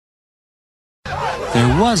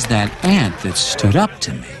there was that ant that stood up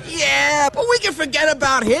to me. Yeah, but we can forget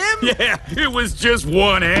about him. Yeah, it was just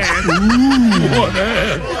one ant. One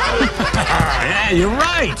ant. Yeah, you're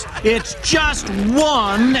right. It's just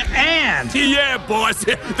one ant. Yeah, boss,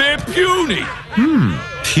 they're puny.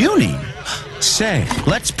 Puny? Say,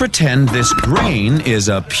 let's pretend this grain is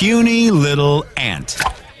a puny little ant.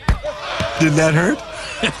 Did that hurt?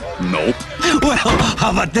 Nope. Well,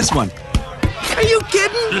 how about this one? Are you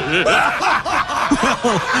kidding? Well,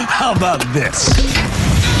 how about this?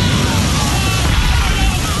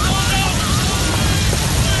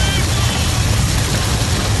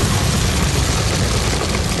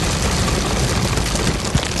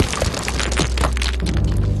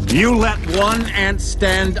 You let one ant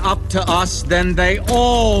stand up to us, then they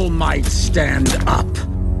all might stand up.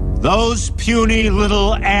 Those puny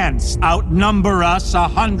little ants outnumber us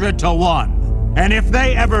 100 to 1. And if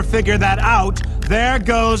they ever figure that out, there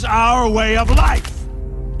goes our way of life.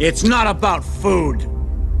 It's not about food.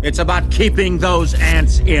 It's about keeping those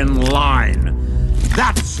ants in line.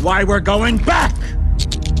 That's why we're going back.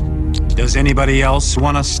 Does anybody else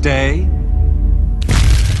want to stay?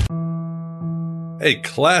 A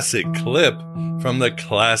classic clip from the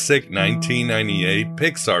classic 1998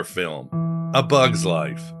 Pixar film, A Bug's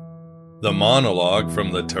Life. The monologue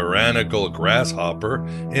from the tyrannical grasshopper,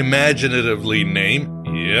 imaginatively named,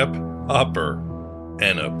 Hopper,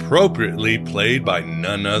 and appropriately played by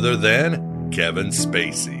none other than Kevin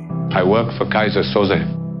Spacey. I work for Kaiser Soze.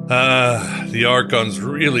 The Archons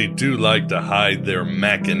really do like to hide their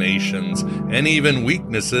machinations and even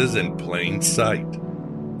weaknesses in plain sight.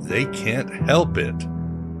 They can't help it.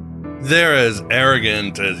 They're as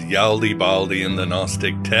arrogant as Yaldi-Baldi in the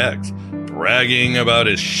Gnostic text, bragging about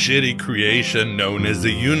his shitty creation known as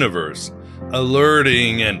the universe,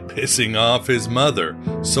 alerting and pissing off his mother,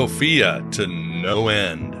 Sophia, to no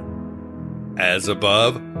end. As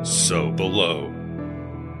above, so below.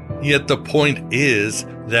 Yet the point is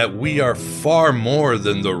that we are far more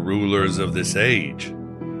than the rulers of this age.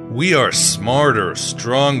 We are smarter,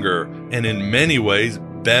 stronger, and in many ways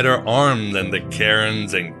better armed than the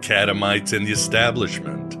Karens and Catamites in the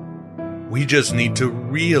establishment. We just need to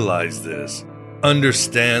realize this,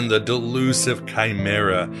 understand the delusive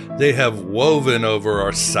chimera they have woven over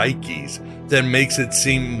our psyches that makes it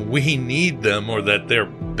seem we need them or that they're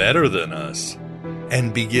better than us,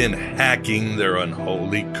 and begin hacking their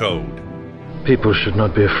unholy code. People should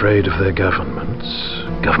not be afraid of their governments.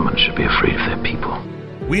 Governments should be afraid of their people.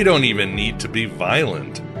 We don't even need to be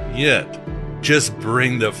violent, yet. Just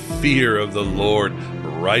bring the fear of the Lord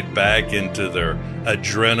right back into their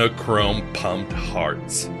adrenochrome-pumped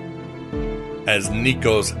hearts. As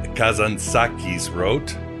Nikos Kazantzakis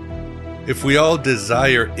wrote, if we all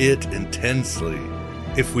desire it intensely,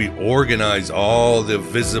 if we organize all the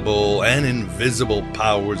visible and invisible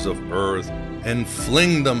powers of earth and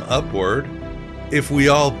fling them upward, if we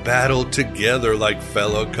all battle together like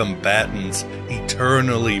fellow combatants,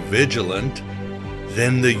 eternally vigilant,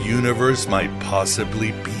 then the universe might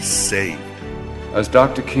possibly be saved. As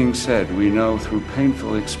Dr. King said, we know through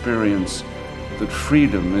painful experience that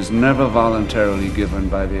freedom is never voluntarily given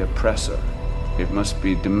by the oppressor. It must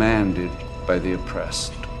be demanded by the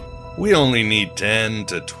oppressed. We only need 10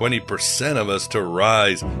 to 20% of us to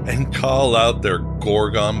rise and call out their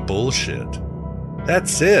Gorgon bullshit.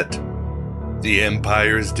 That's it. The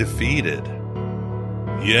empire is defeated.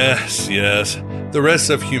 Yes, the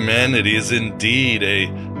rest of humanity is indeed a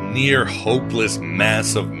near hopeless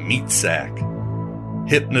mass of meat sack,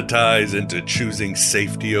 hypnotized into choosing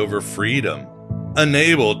safety over freedom,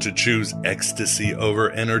 unable to choose ecstasy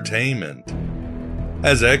over entertainment.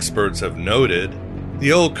 As experts have noted,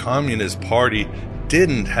 the old Communist Party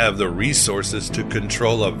didn't have the resources to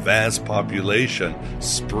control a vast population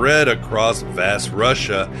spread across vast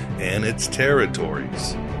Russia and its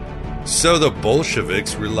territories. So the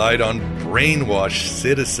Bolsheviks relied on brainwashed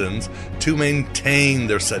citizens to maintain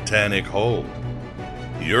their satanic hold.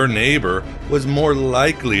 Your neighbor was more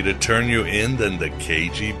likely to turn you in than the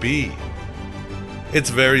KGB. It's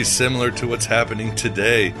very similar to what's happening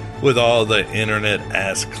today with all the internet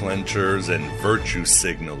ass clenchers and virtue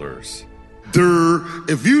signalers.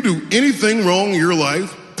 If you do anything wrong in your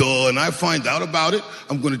life, and I find out about it,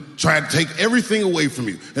 I'm going to try to take everything away from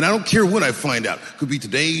you. And I don't care when I find out. Could be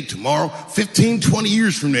today, tomorrow, 15, 20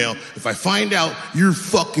 years from now. If I find out, you're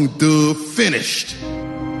fucking finished.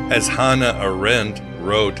 As Hannah Arendt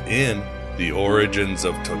wrote in The Origins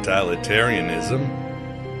of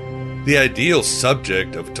Totalitarianism, the ideal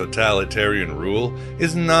subject of totalitarian rule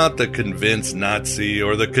is not the convinced Nazi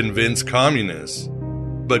or the convinced communist,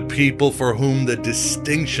 but people for whom the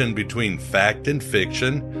distinction between fact and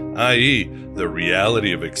fiction, i.e., the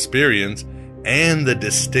reality of experience, and the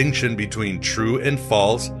distinction between true and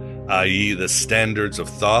false, i.e., the standards of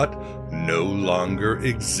thought, no longer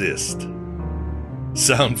exist.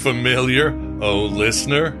 Sound familiar, oh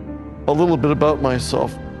listener? A little bit about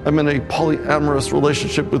myself. I'm in a polyamorous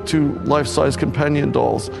relationship with 2 life-size companion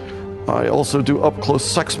dolls. I also do up-close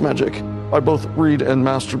sex magic. I both read and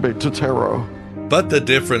masturbate to tarot. But the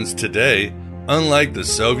difference today, unlike the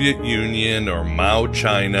Soviet Union or Mao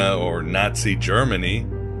China or Nazi Germany,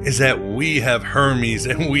 is that we have Hermes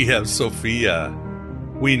and we have Sophia.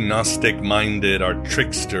 We Gnostic-minded are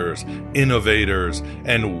tricksters, innovators,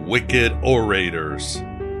 and wicked orators.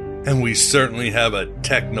 And we certainly have a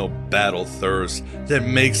techno-battle thirst that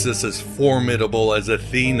makes us as formidable as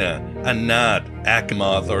Athena, Anat,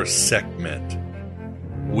 Achamoth, or Sekhmet.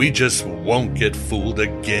 We just won't get fooled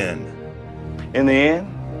again. In the end,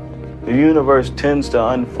 the universe tends to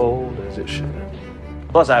unfold as it should.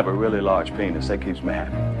 Plus, I have a really large penis. That keeps me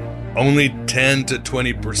happy. Only 10 to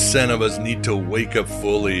 20% of us need to wake up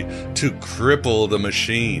fully to cripple the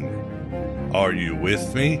machine. Are you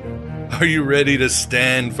with me? Are you ready to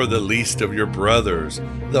stand for the least of your brothers,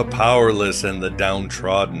 the powerless and the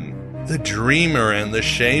downtrodden, the dreamer and the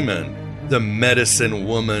shaman, the medicine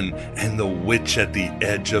woman and the witch at the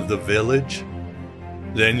edge of the village?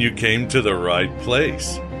 Then you came to the right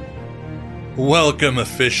place. Welcome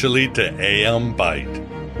officially to AM Bite,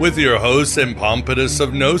 with your host and pompatus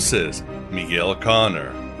of Gnosis, Miguel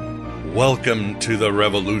Connor. Welcome to the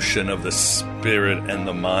revolution of the spirit and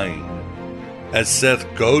the mind. As Seth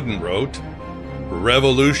Godin wrote,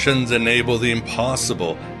 revolutions enable the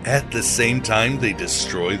impossible, at the same time they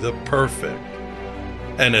destroy the perfect.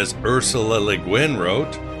 And as Ursula Le Guin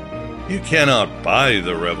wrote, you cannot buy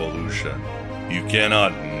the revolution. You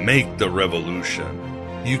cannot make the revolution.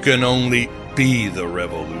 You can only be the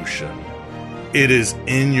revolution. It is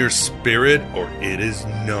in your spirit or it is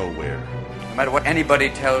nowhere. No matter what anybody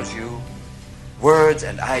tells you, words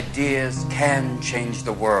and ideas can change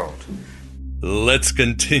the world. Let's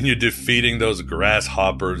continue defeating those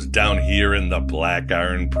grasshoppers down here in the Black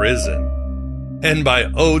Iron Prison. And by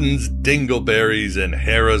Odin's dingleberries and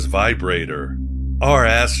Hera's vibrator, our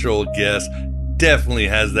astral guest definitely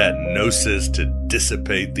has that gnosis to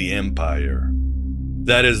dissipate the empire.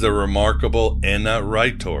 That is the remarkable Enna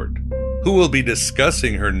Rytort, who will be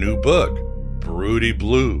discussing her new book, Broody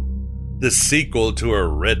Blue, the sequel to her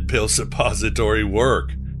red pill suppository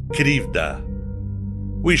work, Krivda.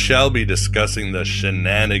 We shall be discussing the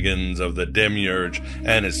shenanigans of the Demiurge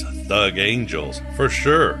and his thug angels, for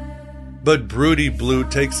sure. But Broody Blue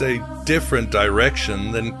takes a different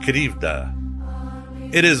direction than Krivda.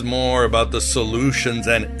 It is more about the solutions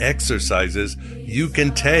and exercises you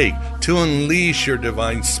can take to unleash your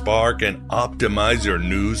divine spark and optimize your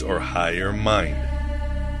news or higher mind.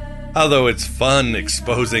 Although it's fun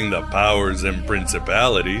exposing the powers and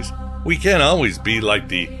principalities, we can't always be like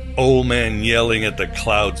the old man yelling at the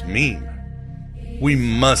clouds meme. We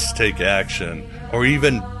must take action, or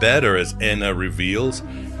even better, as Enna reveals,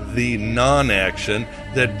 the non-action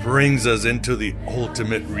that brings us into the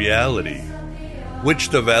ultimate reality, which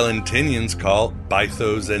the Valentinians call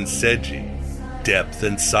Bythos and Seji, depth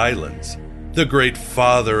and silence, the great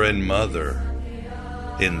father and mother.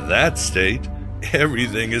 In that state,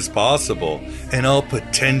 everything is possible, and all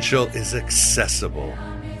potential is accessible.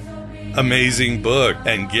 Amazing book,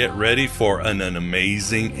 and get ready for an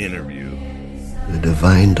amazing interview. The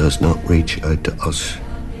divine does not reach out to us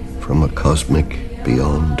from a cosmic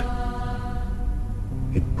beyond.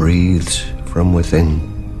 It breathes from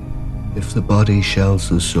within. If the body shells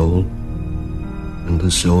the soul, and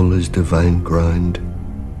the soul is divine ground,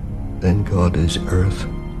 then God is earth.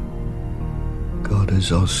 God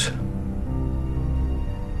is us.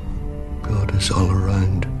 God is all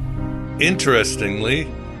around.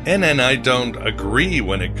 Interestingly, Enna and I don't agree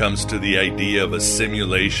when it comes to the idea of a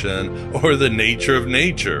simulation or the nature of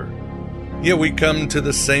nature. Yet we come to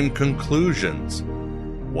the same conclusions.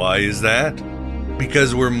 Why is that?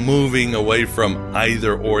 Because we're moving away from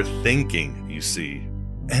either-or thinking, you see,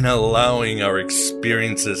 and allowing our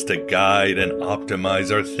experiences to guide and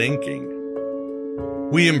optimize our thinking.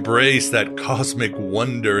 We embrace that cosmic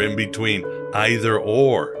wonder in between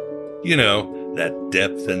either-or, you know, that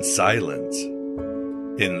depth and silence.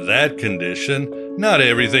 In that condition, not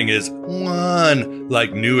everything is one,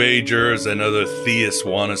 like New Agers and other theists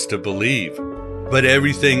want us to believe, but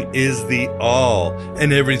everything is the all,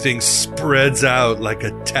 and everything spreads out like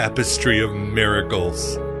a tapestry of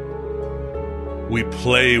miracles. We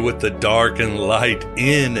play with the dark and light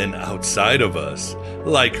in and outside of us,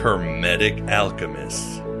 like hermetic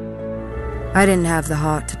alchemists. I didn't have the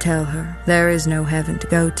heart to tell her there is no heaven to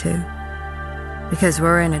go to, because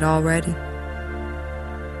we're in it already.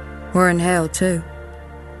 We're in hell too.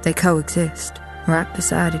 They coexist, right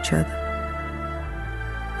beside each other.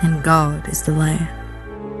 And God is the Lamb.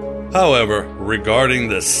 However, regarding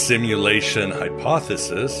the simulation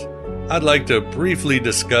hypothesis, I'd like to briefly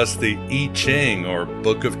discuss the I Ching, or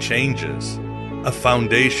Book of Changes, a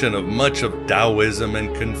foundation of much of Taoism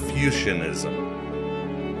and Confucianism.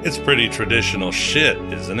 It's pretty traditional shit,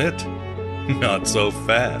 isn't it? Not so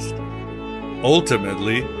fast.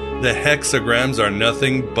 Ultimately, the hexagrams are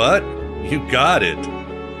nothing but, you got it,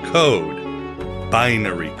 code.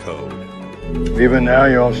 Binary code. Even now,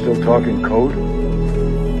 y'all still talking code?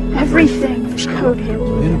 Everything is code here,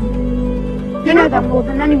 William. You know that more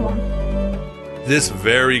than anyone. This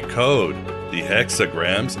very code, the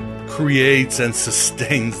hexagrams, creates and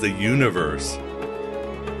sustains the universe.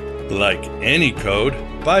 Like any code,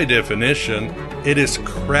 by definition, it is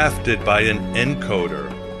crafted by an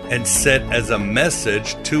encoder and set as a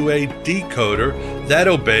message to a decoder that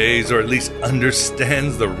obeys or at least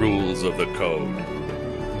understands the rules of the code.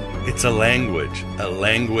 It's a language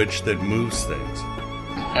that moves things.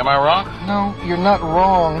 Am I wrong? No, you're not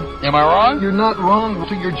wrong. Am I wrong? You're not wrong,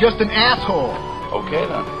 so you're just an asshole. Okay,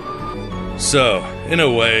 then. So, in a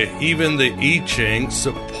way, even the I Ching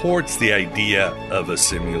supports the idea of a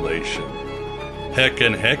simulation. Heck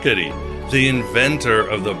and Hecate, the inventor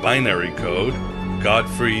of the binary code,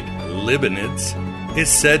 Gottfried Leibniz, is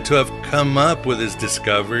said to have come up with his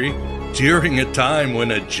discovery during a time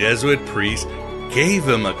when a Jesuit priest gave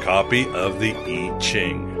him a copy of the I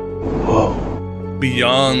Ching. Whoa.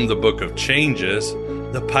 Beyond the Book of Changes,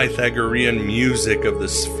 the Pythagorean music of the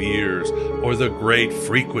spheres, or the great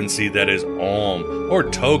frequency that is Om, or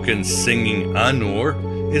token singing Anur,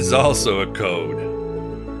 is also a code.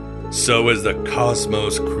 So is the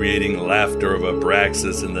cosmos creating laughter of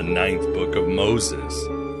Abraxas in the 9th book of Moses.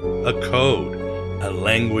 A code, a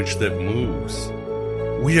language that moves.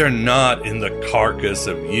 We are not in the carcass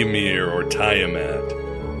of Ymir or Tiamat.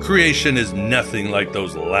 Creation is nothing like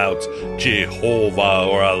those louts, Jehovah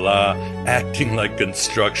or Allah, acting like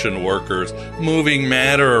construction workers, moving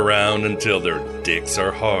matter around until their dicks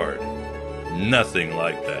are hard. Nothing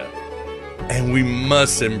like that. And we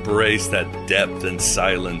must embrace that depth and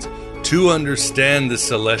silence to understand the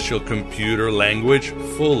celestial computer language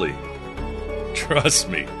fully. Trust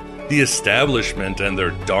me, the establishment and their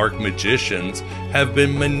dark magicians have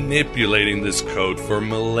been manipulating this code for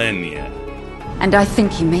millennia. And I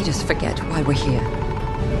think he made us forget why we're here.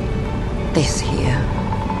 This here,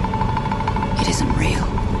 it isn't real.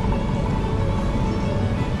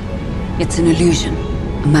 It's an illusion,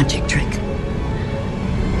 a magic trick,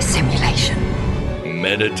 a simulation.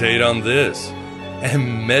 Meditate on this,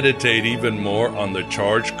 and meditate even more on the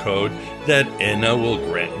charge code that Enna will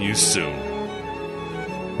grant you soon.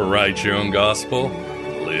 Write your own gospel,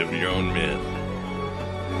 live your own myth.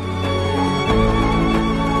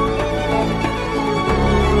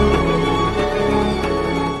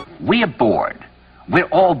 We are bored. We're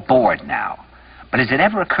all bored now. But has it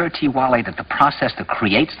ever occurred to you, Wally, that the process that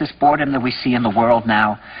creates this boredom that we see in the world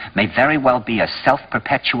now may very well be a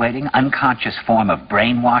self-perpetuating, unconscious form of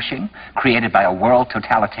brainwashing created by a world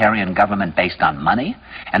totalitarian government based on money,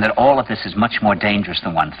 and that all of this is much more dangerous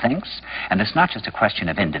than one thinks? And it's not just a question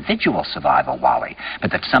of individual survival, Wally,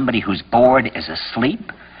 but that somebody who's bored is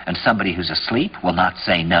asleep, and somebody who's asleep will not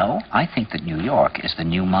say no. I think that New York is the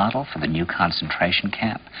new model for the new concentration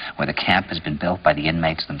camp, where the camp has been built by the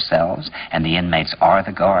inmates themselves, and the inmates are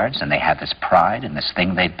the guards, and they have this pride in this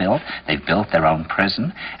thing they've built. They've built their own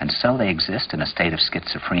prison, and so they exist in a state of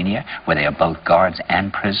schizophrenia, where they are both guards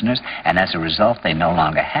and prisoners, and as a result, they no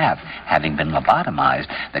longer have, having been lobotomized,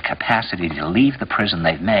 the capacity to leave the prison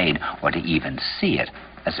they've made, or to even see it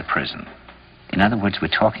as a prison. In other words, we're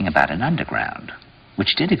talking about an underground,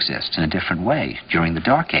 which did exist in a different way during the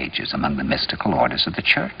Dark Ages among the mystical orders of the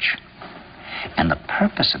Church. And the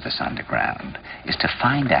purpose of this underground is to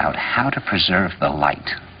find out how to preserve the light,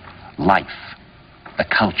 life, the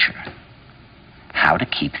culture, how to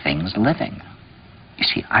keep things living. You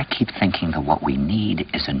see, I keep thinking that what we need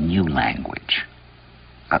is a new language,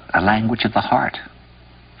 a language of the heart,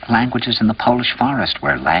 languages in the Polish forest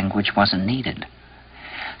where language wasn't needed.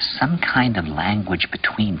 Some kind of language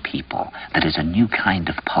between people that is a new kind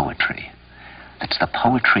of poetry. That's the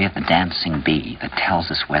poetry of the dancing bee that tells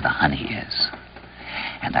us where the honey is.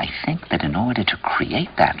 And I think that in order to create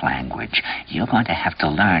that language, you're going to have to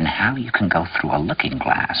learn how you can go through a looking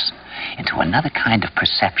glass into another kind of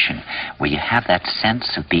perception where you have that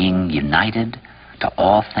sense of being united to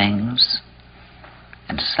all things,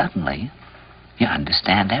 and suddenly you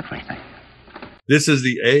understand everything. This is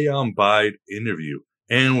the Aeon Bide interview.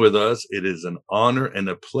 And with us, it is an honor and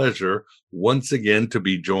a pleasure once again to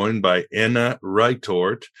be joined by Anna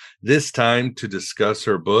Reitort, this time to discuss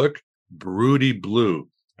her book, Broody Blue,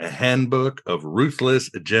 a handbook of ruthless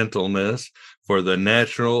gentleness for the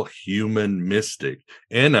natural human mystic.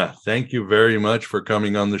 Anna, thank you very much for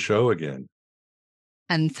coming on the show again.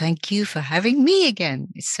 And thank you for having me again.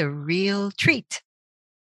 It's a real treat.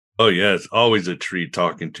 Oh, yeah, it's always a treat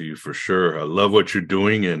talking to you for sure. I love what you're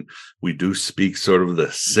doing, and we do speak sort of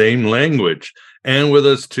the same language. And with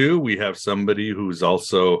us, too, we have somebody who's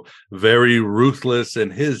also very ruthless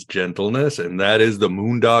in his gentleness, and that is the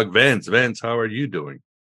Moondog Vance. Vance, how are you doing?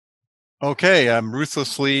 Okay, I'm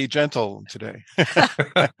ruthlessly gentle today.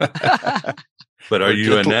 But are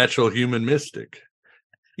you a natural human mystic?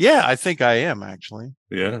 Yeah, I think I am, actually.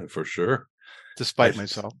 Yeah, for sure. Despite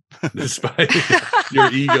myself. Despite your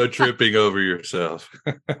ego tripping over yourself.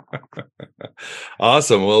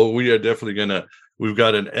 Awesome. Well, we are definitely we've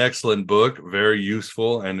got an excellent book, very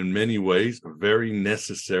useful, and in many ways, very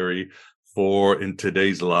necessary in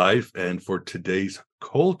today's life and for today's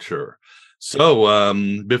culture. So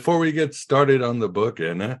before we get started on the book,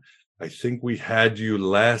 Anna, I think we had you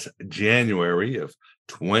last January of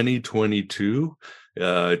 2022.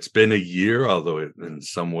 It's been a year, although in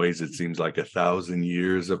some ways it seems like 1,000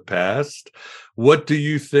 years have passed. What do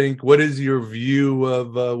you think? What is your view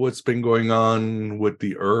of what's been going on with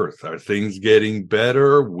the Earth? Are things getting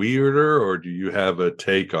better, weirder, or do you have a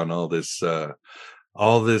take on all this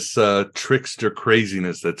trickster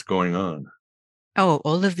craziness that's going on? Oh,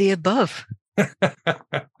 all of the above.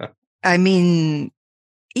 I mean,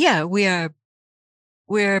 yeah, we're,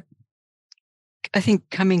 I think,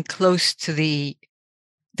 coming close to the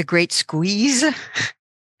great squeeze,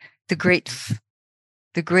 the great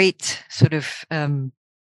sort of, the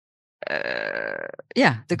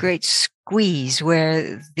great squeeze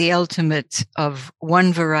where the ultimate of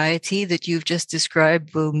one variety that you've just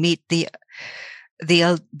described will meet the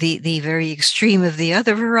very extreme of the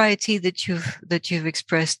other variety that you've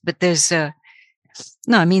expressed. But there's the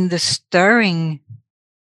stirring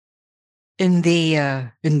in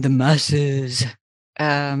the masses.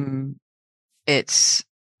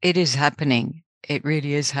 It is happening. It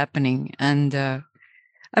really is happening. And,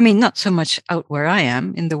 not so much out where I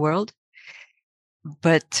am in the world,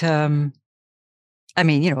 but, of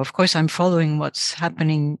course I'm following what's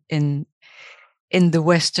happening in the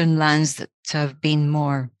Western lands that have been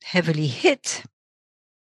more heavily hit.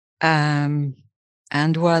 And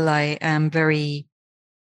while I am very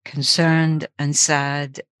concerned and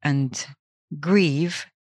sad and grieve,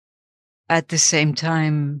 at the same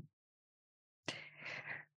time,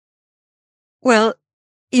 well,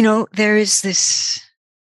 there is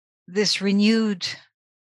this renewed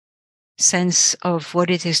sense of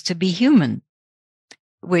what it is to be human,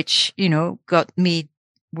 which, got me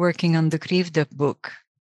working on the Krivda book.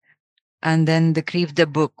 And then the Krivda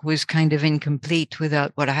book was kind of incomplete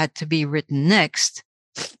without what had to be written next.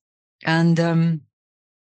 And,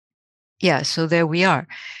 so there we are.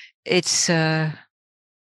 It's, on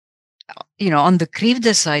the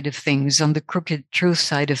Krivda side of things, on the crooked truth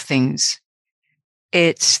side of things,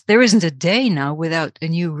 there isn't a day now without a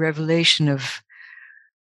new revelation of,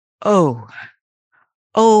 oh,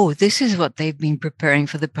 this is what they've been preparing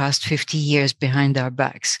for the past 50 years behind our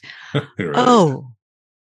backs. Right. Oh,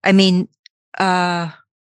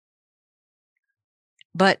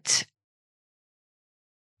 but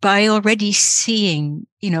by already seeing,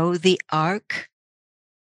 the arc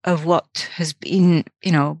of what has been,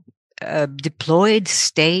 deployed,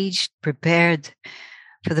 staged, prepared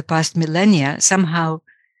for the past millennia, somehow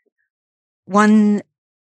one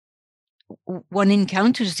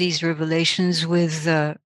encounters these revelations with,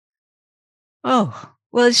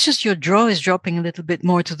 it's just your jaw is dropping a little bit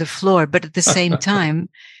more to the floor, but at the same time,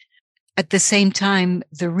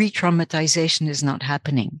 the re-traumatization is not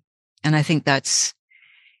happening. And I think that's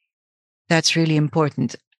really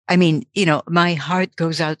important. My heart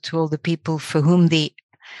goes out to all the people for whom the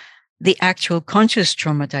actual conscious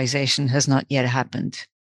traumatization has not yet happened,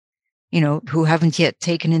 who haven't yet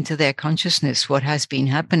taken into their consciousness what has been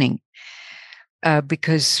happening.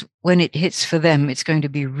 Because when it hits for them, it's going to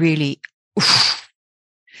be really,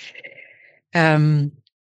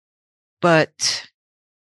 but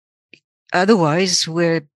otherwise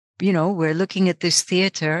we're looking at this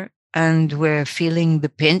theater and we're feeling the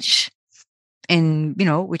pinch in,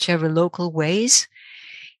 whichever local ways.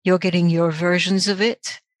 You're getting your versions of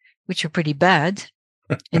it, which are pretty bad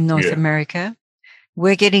in North America.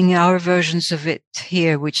 We're getting our versions of it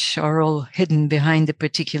here, which are all hidden behind a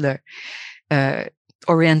particular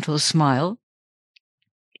Oriental smile.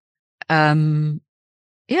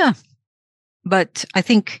 Yeah. But I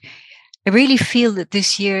think I really feel that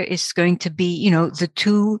this year is going to be,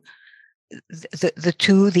 the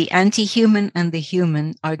anti-human and the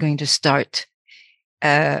human are going to start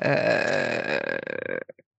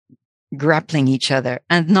grappling each other,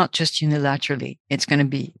 and not just unilaterally. It's going to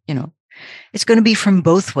be, it's going to be from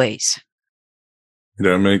both ways.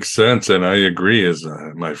 That makes sense, and I agree. As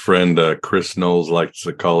my friend Chris Knowles likes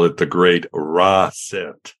to call it, the great Ra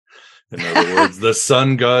set. In other words, the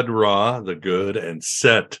sun god Ra, the good, and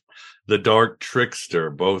Set, the dark trickster,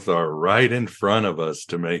 both are right in front of us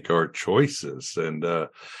to make our choices. And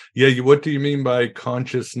what do you mean by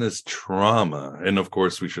consciousness trauma? And of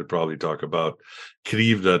course, we should probably talk about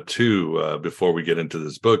Krivda too before we get into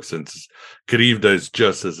this book, since Krivda is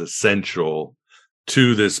just as essential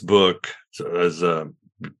to this book as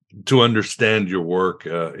to understand your work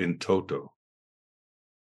in toto.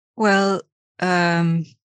 Well,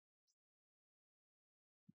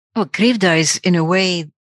 Krivda is in a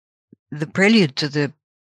way the prelude to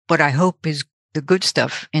what I hope is the good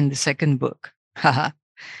stuff in the second book.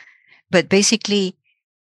 But basically,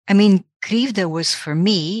 I mean, Krivda was for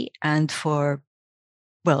me and for,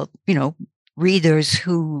 readers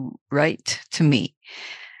who write to me,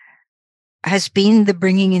 has been the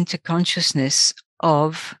bringing into consciousness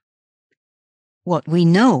of what we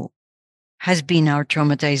know has been our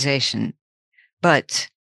traumatization. But,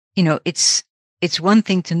 it's one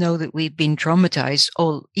thing to know that we've been traumatized,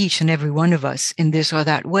 each and every one of us, in this or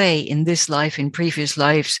that way, in this life, in previous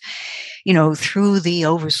lives, through the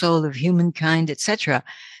oversoul of humankind, etc.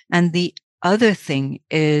 And the other thing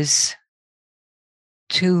is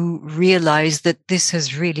to realize that this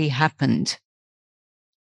has really happened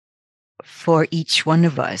for each one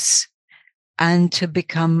of us, and to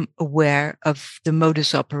become aware of the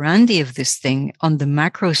modus operandi of this thing on the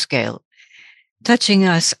macro scale, touching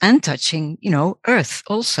us and touching, Earth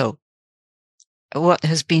also. What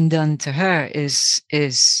has been done to her is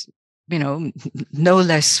no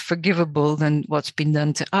less forgivable than what's been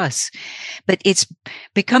done to us. But it's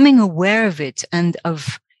becoming aware of it and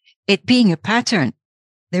of it being a pattern.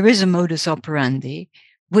 There is a modus operandi,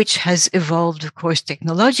 which has evolved, of course,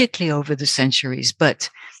 technologically over the centuries, but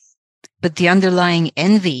the underlying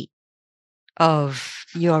envy of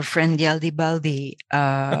your friend Yaldi Baldi,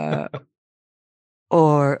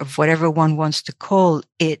 or of whatever one wants to call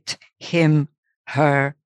it, him,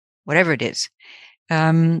 her, whatever it is.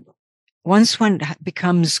 Once one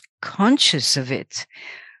becomes conscious of it,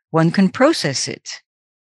 one can process it.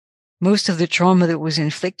 Most of the trauma that was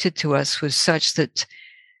inflicted to us was such that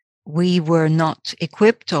we were not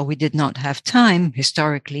equipped, or we did not have time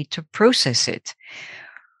historically to process it.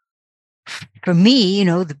 For me,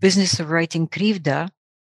 the business of writing Krivda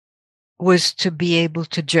was to be able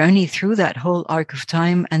to journey through that whole arc of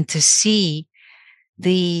time and to see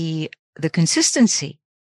the consistency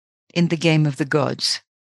in the game of the gods.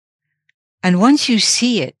 And once you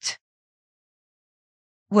see it,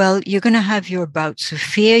 well, you're going to have your bouts of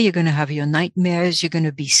fear, you're going to have your nightmares, you're going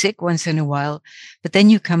to be sick once in a while, but then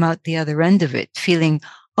you come out the other end of it feeling,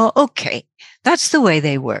 oh, okay, that's the way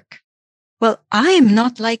they work. Well, I am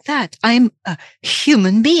not like that. I'm a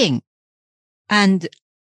human being. And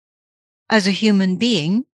as a human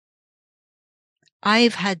being,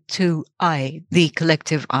 I've had to, the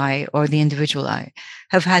collective I, or the individual I,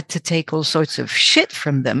 have had to take all sorts of shit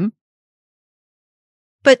from them.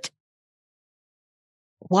 But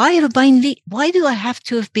why do I have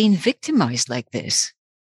to have been victimized like this?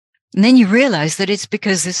 And then you realize that it's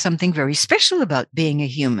because there's something very special about being a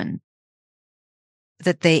human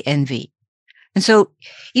that they envy. And so,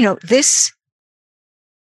 this,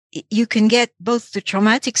 you can get both the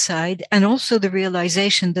traumatic side and also the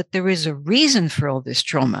realization that there is a reason for all this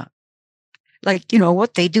trauma. Like,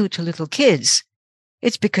 what they do to little kids.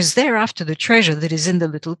 It's because they're after the treasure that is in the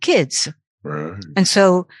little kids. Right. And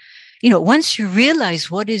so, once you realize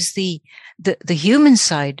what is the human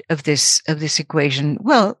side of this equation,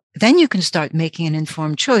 well, then you can start making an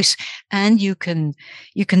informed choice, and you can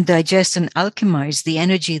digest and alchemize the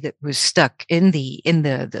energy that was stuck in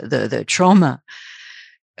the trauma,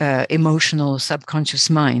 emotional subconscious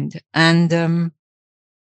mind, and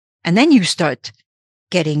then you start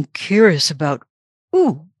getting curious about,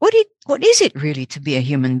 what is it really to be a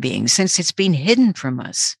human being, since it's been hidden from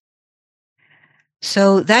us.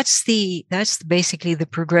 So that's basically the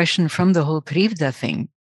progression from the whole Krivda thing,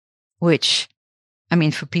 which, I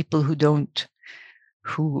mean, for people who don't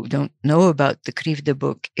know about the Krivda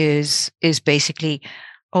book, is basically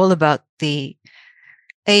all about a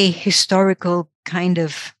historical kind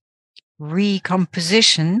of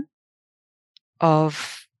recomposition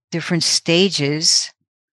of different stages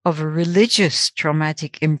of a religious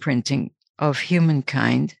traumatic imprinting of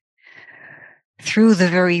humankind through the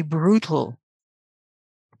very brutal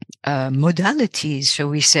modalities, shall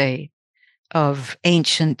we say, of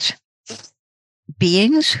ancient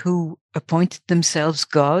beings who appointed themselves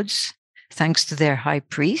gods thanks to their high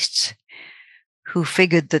priests, who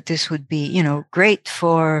figured that this would be, great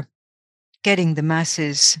for getting the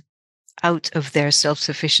masses out of their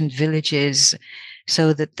self-sufficient villages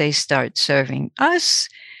so that they start serving us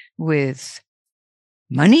with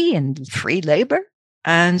money and free labor,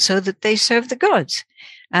 and so that they serve the gods.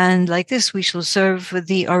 And like this, we shall serve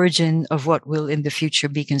the origin of what will in the future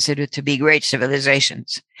be considered to be great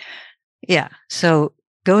civilizations. Yeah. So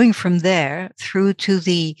going from there through to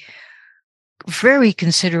the very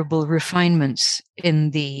considerable refinements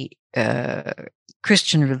in the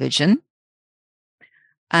Christian religion,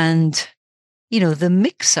 and, the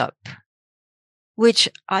mix-up, which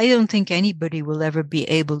I don't think anybody will ever be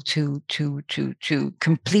able to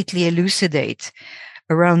completely elucidate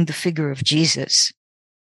around the figure of Jesus.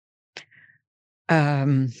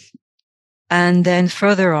 And then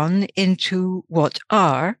further on into what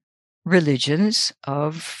are religions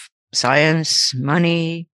of science,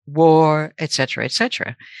 money, war, etc.,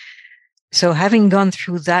 etc. So having gone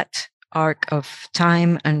through that arc of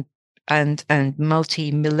time and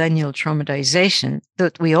multi-millennial traumatization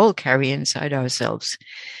that we all carry inside ourselves,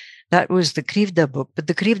 that was the Krivda book. But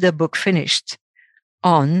the Krivda book finished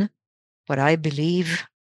on what I believe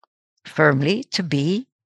firmly to be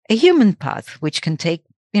a human path, which can take,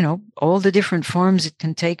 all the different forms it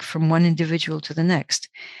can take from one individual to the next.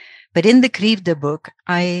 But in the Krivda book,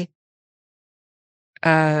 I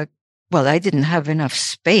didn't have enough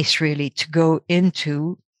space really to go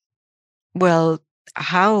into,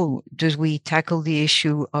 how do we tackle the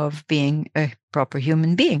issue of being a proper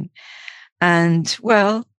human being? And,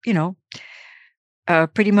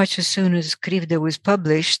 pretty much as soon as Krivda was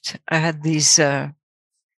published, I had these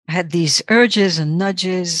urges and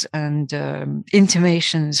nudges and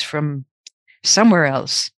intimations from somewhere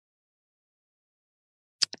else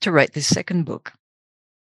to write this second book,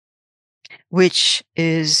 which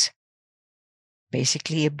is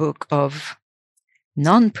basically a book of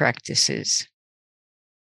non-practices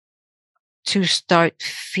to start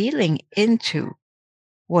feeling into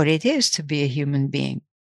what it is to be a human being.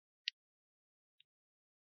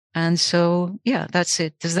 And so, that's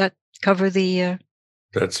it. Does that cover the...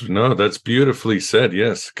 That's beautifully said.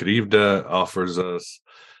 Yes. Krivda offers us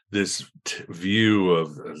this view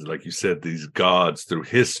of, like you said, these gods through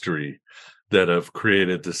history that have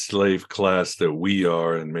created the slave class that we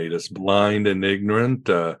are and made us blind and ignorant.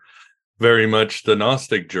 Very much the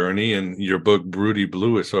Gnostic journey, and your book, Broody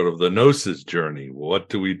Blue, is sort of the Gnosis journey. What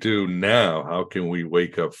do we do now? How can we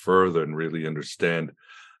wake up further and really understand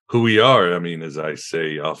who we are? I mean, as I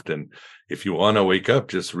say often, if you want to wake up,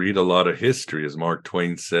 just read a lot of history. As Mark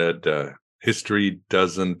Twain said, history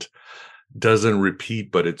doesn't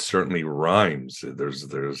repeat, but it certainly rhymes. There's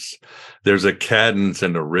a cadence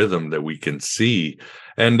and a rhythm that we can see.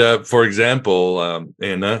 And for example,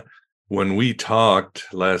 Anna, when we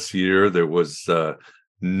talked last year, there was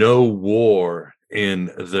no war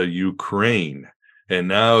in the Ukraine. And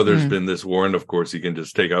now there's been this war, and of course you can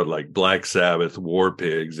just take out like Black Sabbath, War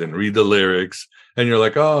Pigs, and read the lyrics, and you're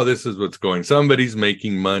like, oh, this is what's going. Somebody's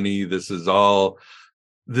making money. This is all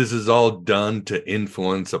done to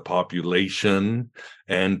influence a population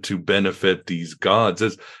and to benefit these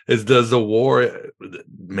gods. Does the war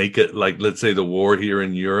make it, like, let's say the war here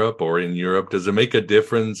in Europe, or in Europe, does it make a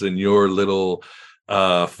difference in your little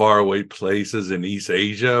faraway places in East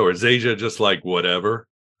Asia, or is Asia just like whatever?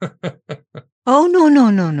 Oh,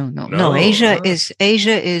 no. Asia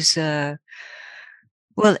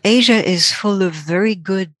is full of very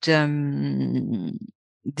good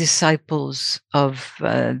disciples of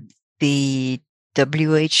the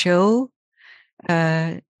WHO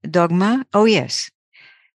dogma. Oh, yes.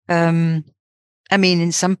 I mean,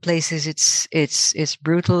 in some places it's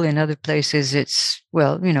brutal. In other places it's,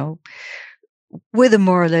 with a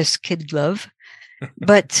more or less kid glove.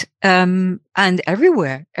 But and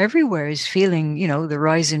everywhere is feeling, the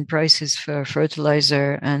rise in prices for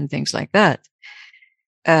fertilizer and things like that.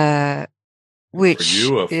 Which for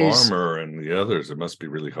you, a farmer, and the others, it must be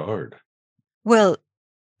really hard. Well,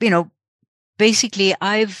 basically,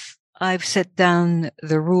 I've set down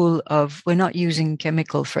the rule of we're not using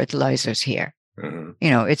chemical fertilizers here.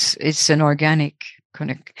 Mm-hmm. It's an organic kind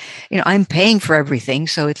of, I'm paying for everything,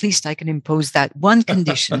 so at least I can impose that one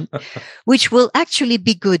condition, which will actually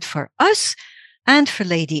be good for us and for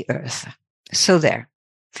Lady Earth. So there.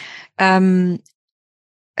 And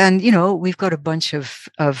we've got a bunch of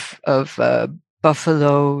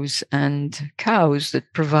buffaloes and cows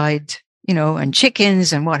that provide, and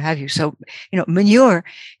chickens and what have you. So, manure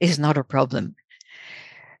is not a problem.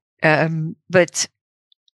 But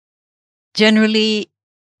generally,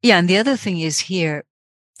 and the other thing is here,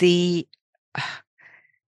 the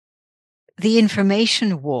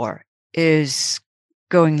information war is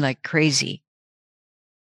going like crazy.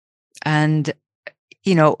 And,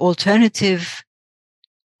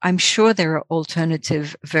 I'm sure there are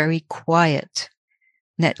alternative, very quiet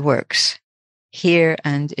networks here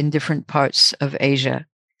and in different parts of Asia.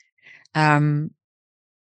 But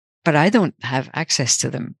I don't have access to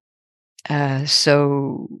them.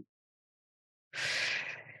 So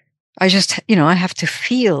I just, I have to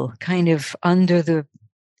feel kind of under the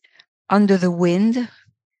wind,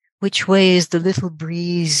 which way is the little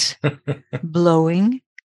breeze blowing.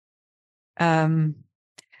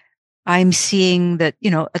 I'm seeing that,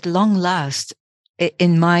 at long last,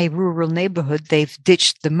 in my rural neighborhood, they've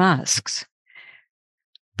ditched the masks.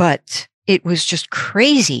 But it was just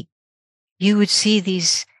crazy. You would see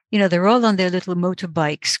these, they're all on their little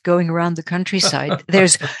motorbikes going around the countryside.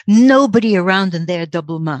 There's nobody around and they're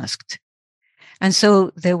double masked. And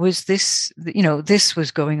so there was this, this was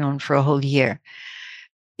going on for a whole year.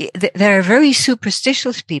 There are very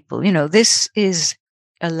superstitious people. This is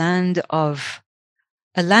a land of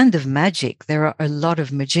magic. There are a lot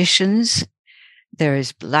of magicians. There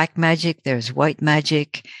is black magic. There's white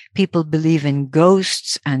magic. People believe in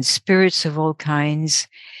ghosts and spirits of all kinds.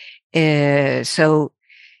 So,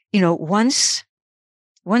 once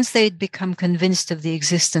they'd become convinced of the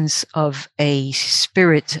existence of a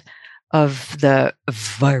spirit of the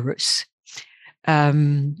virus,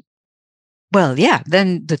 then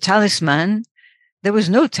the talisman, there was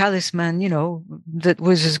no talisman, that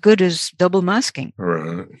was as good as double masking.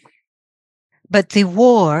 Right. But the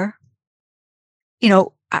war,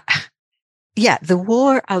 the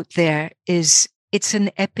war out there it's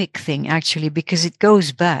an epic thing, actually, because it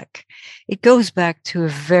goes back to a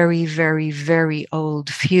very, very, very old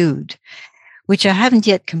feud, which I haven't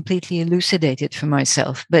yet completely elucidated for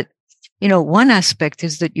myself. But, one aspect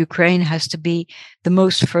is that Ukraine has to be the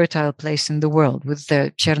most fertile place in the world with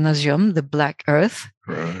the Chernozem, the black earth.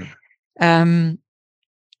 Right.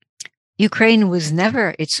 Ukraine was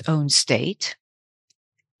never its own state.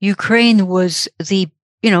 Ukraine was the,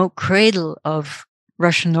 cradle of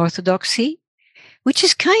Russian Orthodoxy, which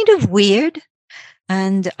is kind of weird.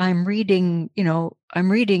 And I'm reading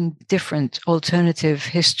different alternative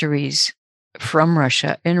histories from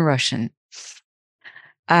Russia in Russian,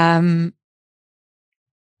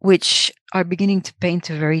 which are beginning to paint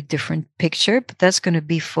a very different picture. But that's going to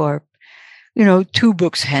be for, 2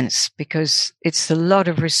 books hence, because it's a lot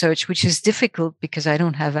of research, which is difficult because I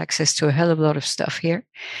don't have access to a hell of a lot of stuff here.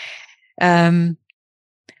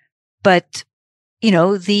 But,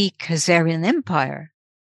 the Khazarian Empire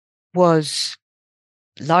was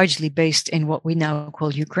largely based in what we now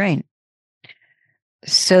call Ukraine.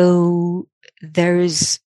 So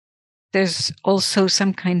there's also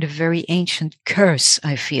some kind of very ancient curse,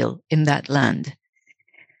 I feel, in that land.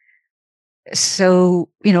 So,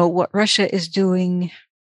 what Russia is doing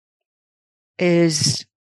is,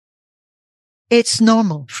 it's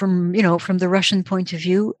normal from the Russian point of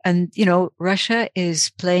view. And, Russia is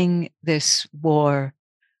playing this war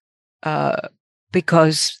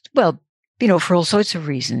because, for all sorts of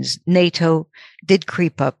reasons. NATO did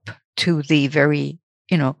creep up to the very,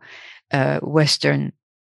 western,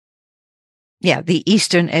 the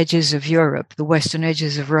eastern edges of Europe, the western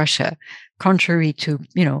edges of Russia, contrary to,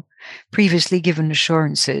 previously given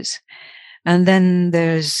assurances. And then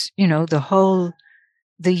there's,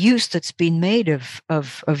 the use that's been made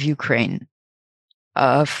of Ukraine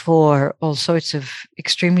for all sorts of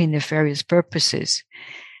extremely nefarious purposes.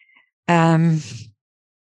 And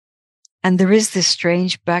there is this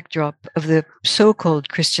strange backdrop of the so-called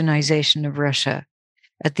Christianization of Russia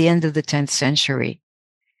at the end of the 10th century.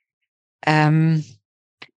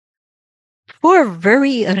 For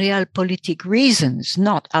very realpolitik reasons,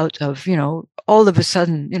 not out of, all of a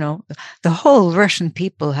sudden, the whole Russian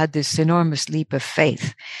people had this enormous leap of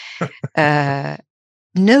faith.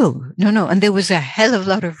 No. And there was a hell of a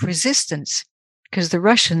lot of resistance because the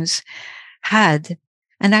Russians had,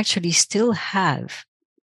 and actually still have,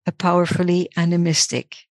 a powerfully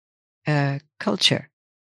animistic culture.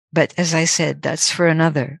 But as I said, that's for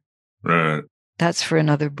another. Right. That's for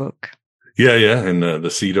another book. Yeah. And the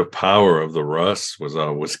seat of power of the Rus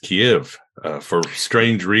was Kiev. For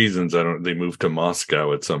strange reasons, they moved to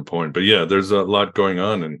Moscow at some point. But yeah, there's a lot going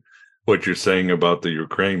on. And what you're saying about the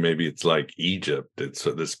Ukraine, maybe it's like Egypt. It's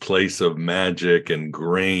this place of magic and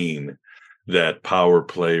grain that power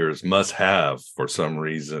players must have for some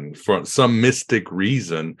reason, for some mystic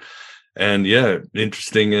reason. And yeah,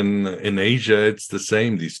 interesting, in Asia, it's the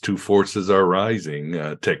same. These two forces are rising.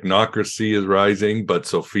 Technocracy is rising, but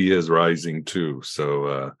Sophia is rising too.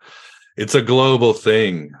 So it's a global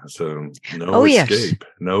thing. So no escape,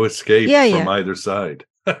 no escape from either side.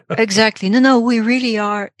 Exactly. No, we really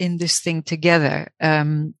are in this thing together.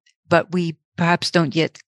 But we perhaps don't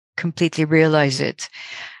yet completely realize it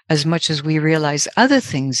as much as we realize other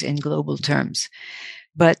things in global terms.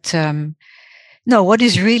 But no, what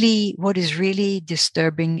is really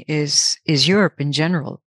disturbing is Europe in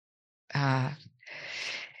general.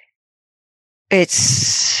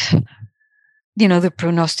 It's, the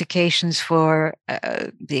prognostications for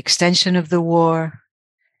the extension of the war,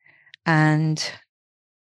 and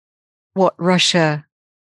what Russia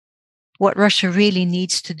really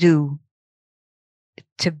needs to do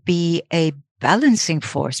to be a balancing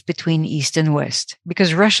force between East and West,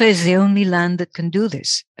 because Russia is the only land that can do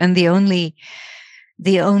this, and the only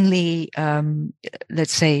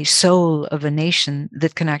let's say, soul of a nation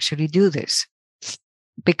that can actually do this,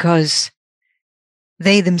 because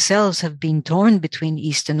they themselves have been torn between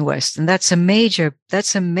East and West, and that's a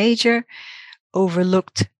major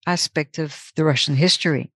overlooked aspect of the Russian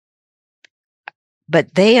history.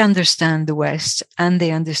 But they understand the West and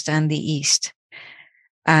they understand the East,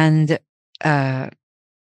 and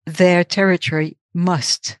their territory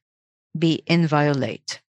must be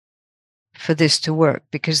inviolate for this to work,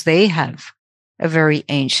 because they have a very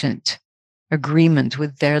ancient agreement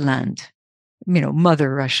with their land,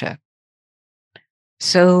 Mother Russia.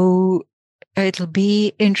 So it'll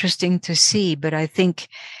be interesting to see, but I think,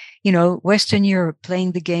 Western Europe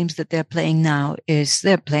playing the games that they're playing now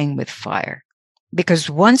they're playing with fire, because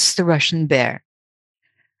once the Russian bear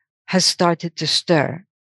has started to stir,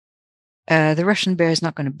 the Russian bear is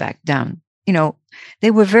not going to back down. They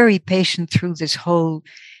were very patient through this whole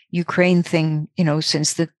Ukraine thing,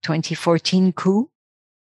 since the 2014 coup.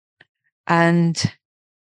 And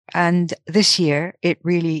this year it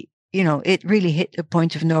really hit a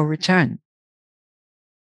point of no return.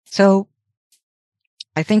 So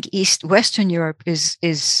I think Western Europe is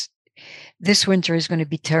this winter is going to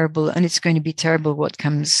be terrible, and it's going to be terrible what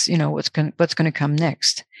comes, what's going to come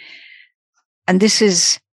next. And this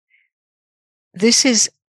is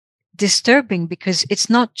disturbing, because it's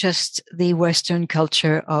not just the Western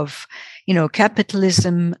culture of,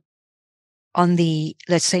 capitalism on the,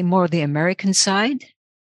 let's say, more the American side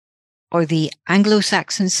or the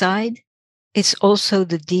Anglo-Saxon side. It's also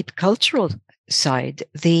the deep cultural side,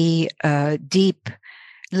 the deep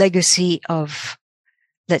legacy of,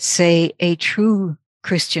 let's say, a true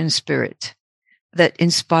Christian spirit that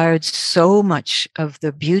inspired so much of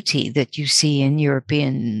the beauty that you see in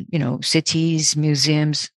European, cities,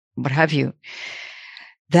 museums, what have you.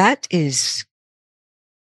 That is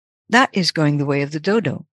going the way of the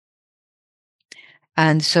dodo.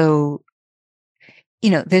 And so,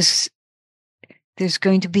 there's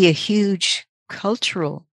going to be a huge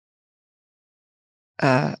cultural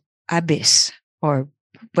abyss, or,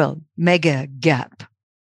 mega gap,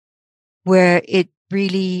 where it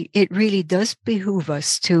really does behoove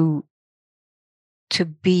us to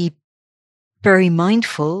be very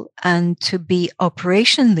mindful, and to be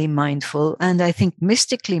operationally mindful, and I think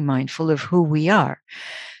mystically mindful of who we are,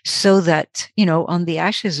 so that, on the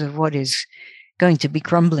ashes of what is going to be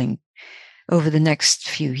crumbling over the next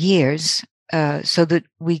few years, so that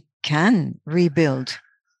we can rebuild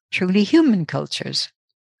truly human cultures.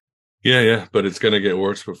 Yeah, but it's going to get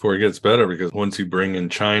worse before it gets better, because once you bring in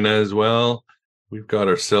China as well, we've got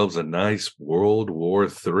ourselves a nice World War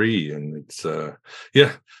III. And it's,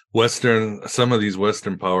 some of these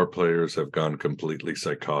Western power players have gone completely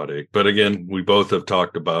psychotic. But again, we both have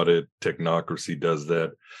talked about it. Technocracy does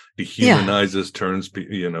that. Dehumanizes, turns,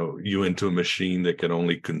 you into a machine that can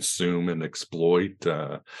only consume and exploit.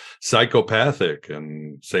 Psychopathic,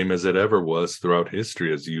 and same as it ever was throughout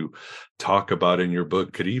history, as you talk about in your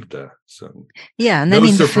book, Krivda. So yeah, and no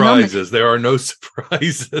surprises. There are no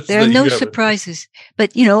surprises. There are no surprises.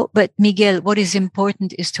 But Miguel, what is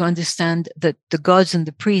important is to understand that the gods and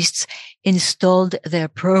the priests installed their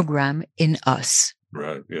program in us.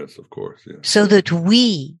 Right. Yes, of course. Yeah. So that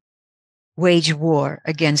we wage war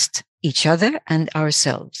against each other and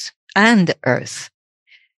ourselves and Earth.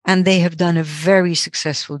 And they have done a very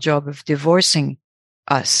successful job of divorcing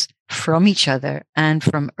us from each other and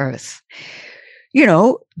from Earth.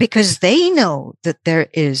 Because they know that there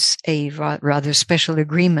is a rather special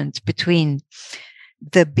agreement between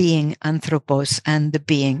the being Anthropos and the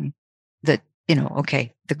being that,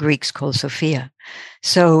 the Greeks call Sophia.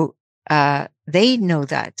 So They know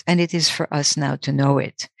that, and it is for us now to know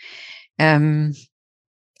it, and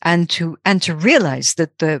to realize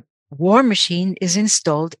that the war machine is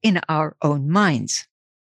installed in our own minds.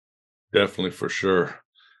 Definitely, for sure.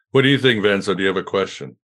 What do you think, Vince? Or do you have a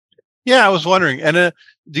question? Yeah, I was wondering. And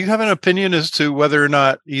do you have an opinion as to whether or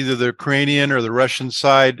not either the Ukrainian or the Russian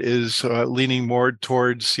side is leaning more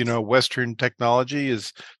towards, Western technology?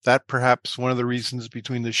 Is that perhaps one of the reasons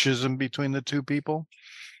between the schism between the two people?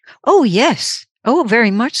 Oh, yes. Oh,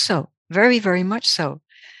 very much so. Very, very much so.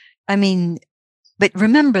 I mean, but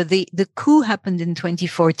remember, the coup happened in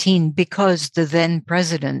 2014 because the then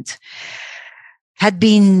president had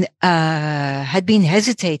been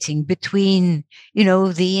hesitating between,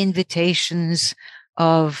 the invitations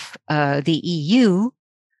of the EU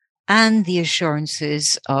and the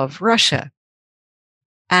assurances of Russia,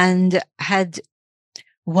 and had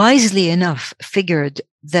wisely enough figured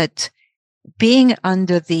that being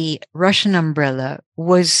under the Russian umbrella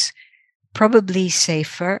was probably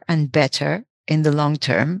safer and better in the long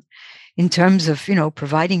term, in terms of,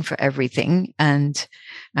 providing for everything and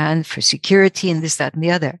for security and this, that, and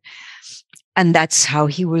the other. And that's how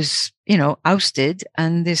he was, ousted,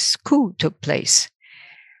 and this coup took place,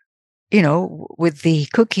 with the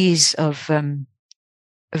cookies of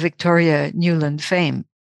Victoria Nuland fame.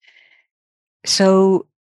 So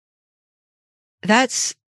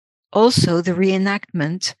that's also the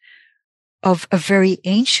reenactment of a very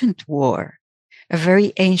ancient war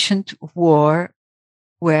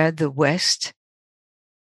where the West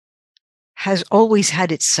has always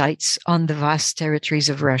had its sights on the vast territories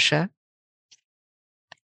of Russia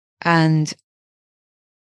and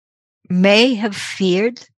may have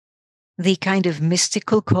feared the kind of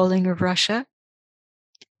mystical calling of Russia.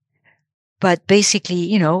 But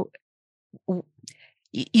basically,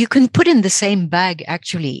 you can put in the same bag,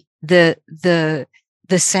 actually, the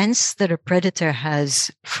sense that a predator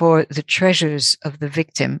has for the treasures of the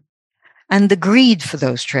victim and the greed for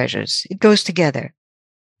those treasures. It goes together.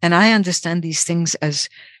 And I understand these things as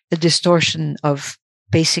a distortion of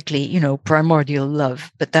basically, primordial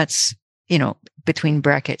love, but that's, between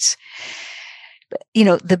brackets.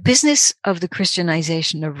 The business of the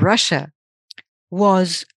Christianization of Russia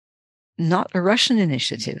was not a Russian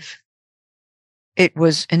initiative. It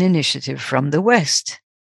was an initiative from the West.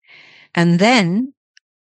 And then,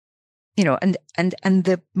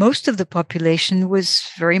 and most of the population was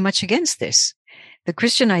very much against this. The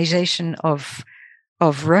Christianization of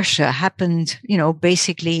Russia happened,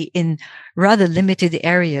 basically in rather limited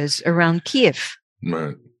areas around Kiev.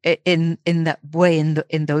 Right. In that way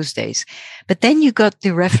in those days. But then you got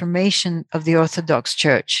the Reformation of the Orthodox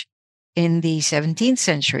Church in the 17th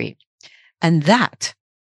century. And that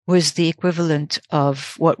was the equivalent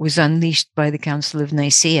of what was unleashed by the Council of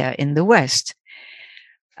Nicaea in the West.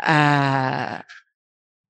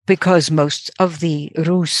 Because most of the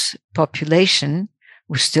Rus population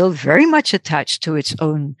was still very much attached to its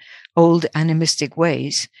own old animistic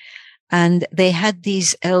ways. And they had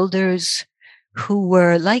these elders who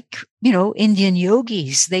were like, Indian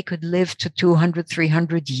yogis. They could live to 200,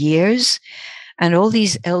 300 years. And all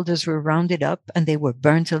these elders were rounded up and they were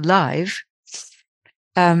burnt alive.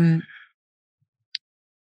 The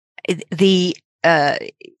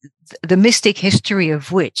mystic history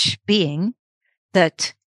of which being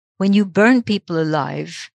that when you burn people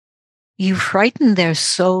alive, you frighten their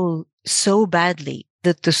soul so badly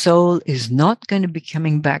that the soul is not going to be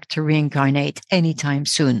coming back to reincarnate anytime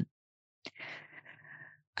soon.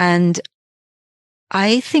 And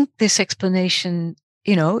I think this explanation,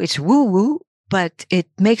 it's woo-woo, but it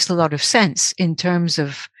makes a lot of sense in terms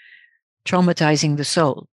of traumatizing the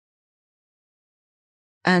soul.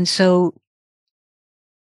 And so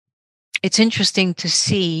it's interesting to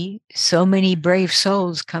see so many brave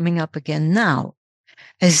souls coming up again now,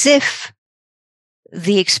 as if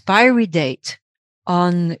the expiry date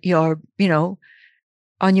on your,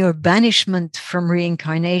 on your banishment from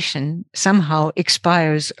reincarnation somehow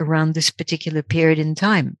expires around this particular period in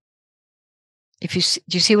time. Do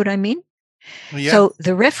you see what I mean? Well, yeah. So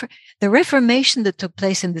the Reformation that took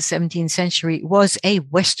place in the 17th century was a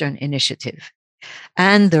Western initiative.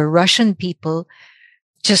 And the Russian people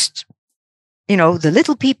just, the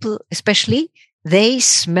little people especially, they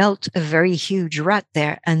smelt a very huge rat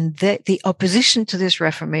there. And the opposition to this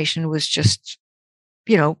Reformation was just,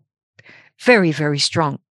 very, very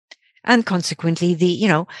strong. And consequently,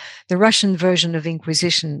 the Russian version of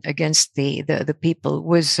Inquisition against the people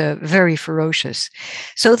was very ferocious.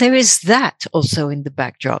 So there is that also in the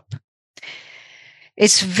backdrop.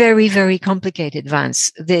 It's very, very complicated,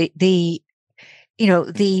 Vance.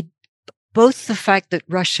 Both the fact that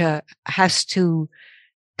Russia has to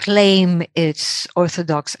claim its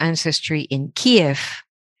Orthodox ancestry in Kiev,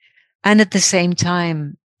 and at the same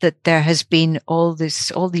time that there has been all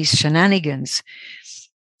these shenanigans,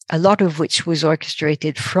 a lot of which was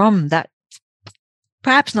orchestrated from that,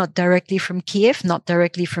 perhaps not directly from Kiev, not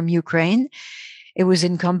directly from Ukraine. It was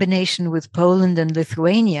in combination with Poland and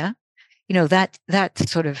Lithuania, that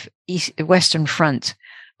sort of Western front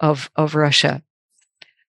of Russia.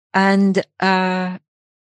 And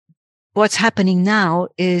what's happening now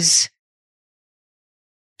is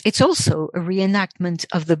it's also a reenactment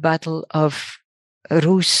of the Battle of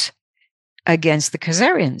Rus against the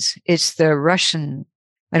Khazarians. It's the Russian,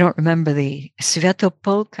 I don't remember the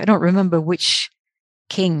Svetopolk, I don't remember which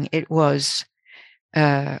king it was,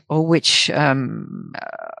 or which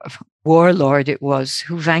warlord it was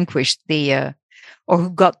who vanquished or who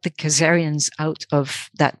got the Khazarians out of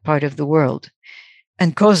that part of the world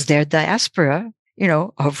and caused their diaspora,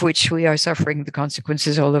 of which we are suffering the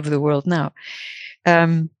consequences all over the world now.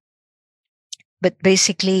 But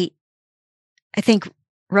basically, I think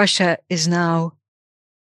Russia is now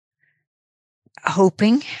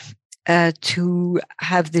hoping to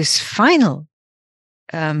have this final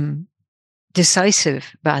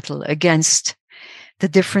decisive battle against the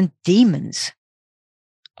different demons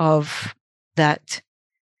of that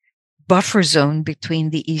buffer zone between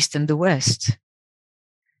the East and the West.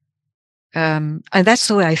 And that's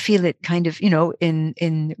the way I feel it, kind of,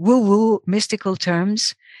 in woo-woo mystical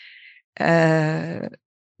terms.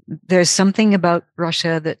 There's something about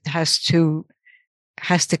Russia that has to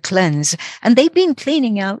cleanse, and they've been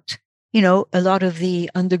cleaning out, a lot of the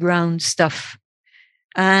underground stuff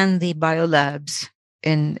and the biolabs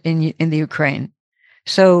in the Ukraine.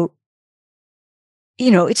 So,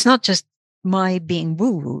 it's not just my being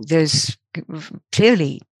woo-woo. There's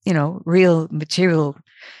clearly, real material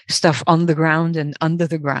stuff on the ground and under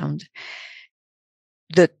the ground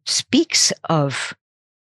that speaks of,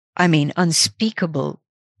 unspeakable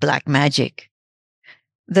black magic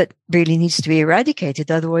that really needs to be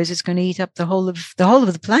eradicated. Otherwise, it's going to eat up the whole of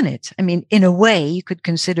the planet. In a way, you could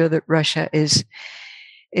consider that Russia is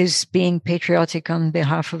being patriotic on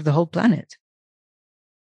behalf of the whole planet.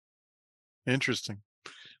 Interesting.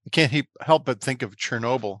 I can't help but think of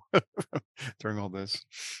Chernobyl during all this.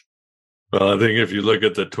 Well, I think if you look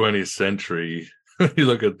at the 20th century, you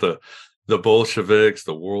look at the Bolsheviks,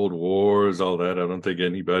 the world wars, all that, I don't think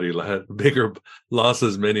anybody lost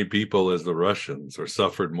as many people as the Russians, or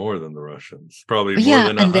suffered more than the Russians. Probably more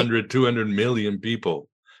than 100, 200 million people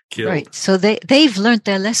killed. Right. So they've learned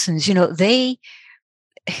their lessons.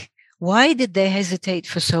 Why did they hesitate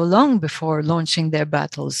for so long before launching their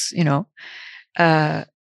battles?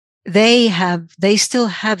 They still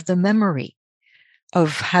have the memory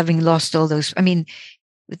of having lost all those.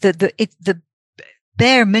 The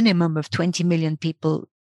bare minimum of 20 million people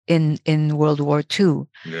in World War II.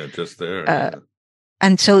 Yeah, just there.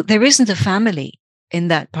 And so there isn't a family in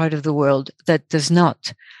that part of the world that does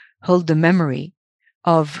not hold the memory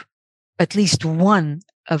of at least one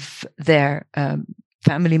of their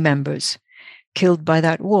family members killed by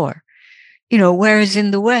that war. Whereas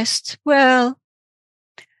in the West, well,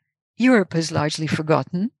 Europe has largely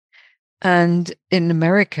forgotten. And in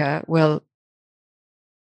America, well,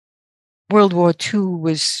 World War II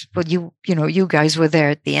was, well, you guys were there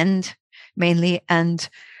at the end mainly. And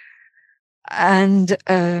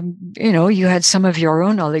you had some of your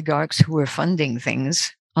own oligarchs who were funding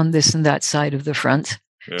things on this and that side of the front.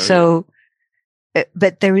 Yeah, so,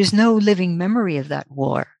 but there is no living memory of that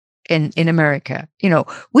war in America,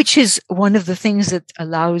 which is one of the things that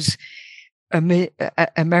allows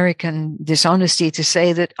American dishonesty to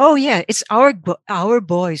say that, oh yeah, it's our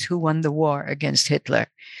boys who won the war against Hitler.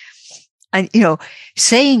 And,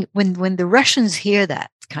 saying when the Russians hear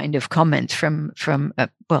that kind of comment from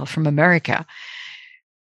America,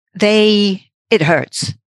 it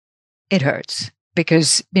hurts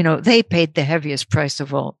because, they paid the heaviest price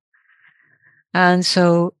of all. And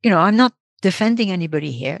so, I'm not defending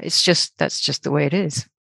anybody here. That's just the way it is.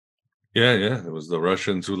 Yeah. It was the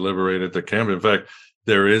Russians who liberated the camp. In fact,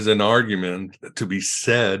 there is an argument to be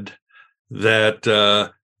said that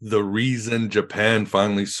the reason Japan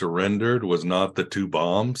finally surrendered was not the two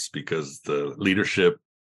bombs, because the leadership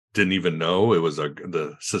didn't even know. It was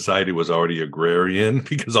the society was already agrarian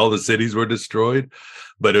because all the cities were destroyed.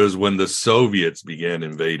 But it was when the Soviets began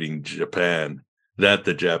invading Japan that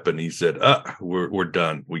the Japanese said, we're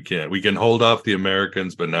done. We can hold off the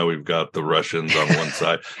Americans, but now we've got the Russians on one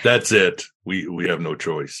side. That's it. We have no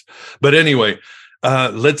choice. But anyway,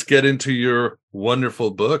 let's get into your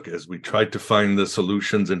wonderful book as we try to find the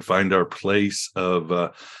solutions and find our place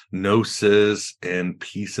of gnosis and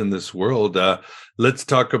peace in this world. Let's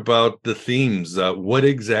talk about the themes. What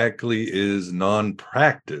exactly is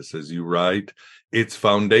non-practice, as you write? Its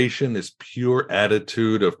foundation is pure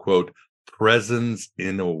attitude of, quote, presence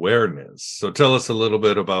in awareness. So tell us a little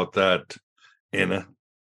bit about that, Anna.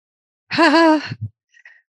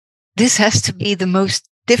 This has to be the most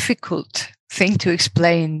difficult thing to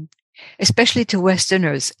explain, especially to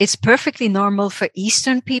Westerners. It's perfectly normal for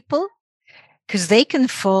Eastern people because they can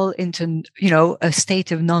fall into, a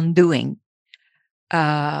state of non-doing.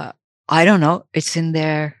 I don't know. It's in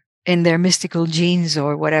their mystical genes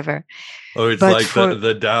or whatever. Oh, it's but like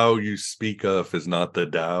the Tao you speak of is not the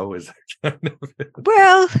Tao. Is that kind of it?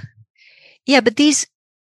 Well, yeah, but these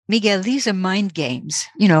are mind games.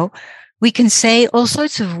 We can say all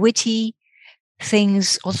sorts of witty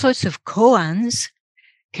things, all sorts of koans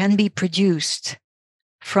can be produced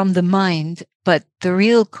from the mind, but the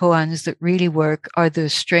real koans that really work are the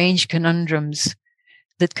strange conundrums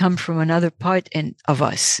that come from another part of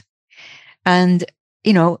us. And,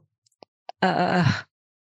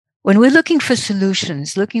 when we're looking for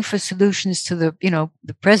solutions to the,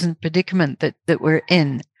 the present predicament that we're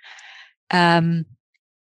in, for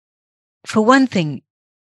one thing,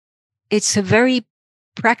 it's a very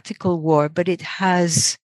practical war, but it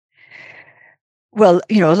has, a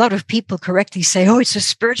lot of people correctly say, oh, it's a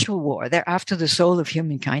spiritual war. They're after the soul of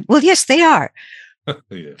humankind. Well, yes, they are,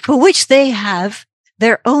 yeah. For which they have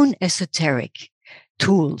their own esoteric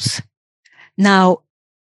tools. Now,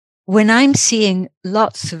 when I'm seeing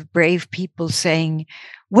lots of brave people saying,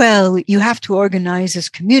 well, you have to organize as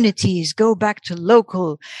communities, go back to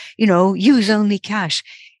local, use only cash.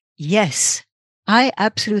 Yes, I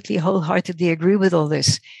absolutely wholeheartedly agree with all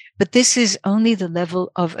this. But this is only the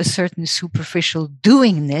level of a certain superficial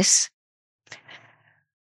doingness,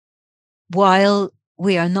 while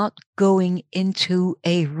we are not going into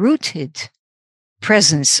a rooted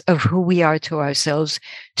presence of who we are to ourselves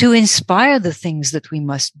to inspire the things that we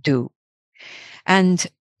must do. And,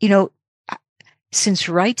 since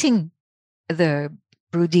writing the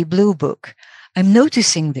Broody Blue book, I'm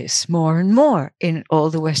noticing this more and more in all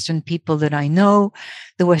the Western people that I know,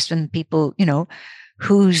 the Western people,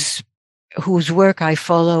 whose work I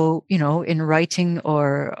follow, in writing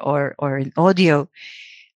or in audio.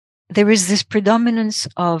 There is this predominance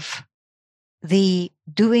of the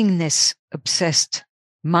doingness obsessed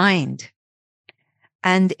mind.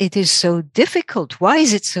 And it is so difficult. Why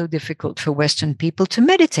is it so difficult for Western people to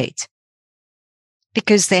meditate?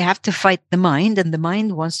 Because they have to fight the mind, and the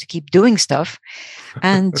mind wants to keep doing stuff.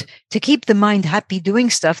 And to keep the mind happy doing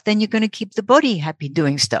stuff, then you're going to keep the body happy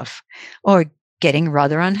doing stuff, or getting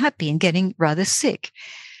rather unhappy and getting rather sick.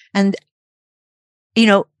 And,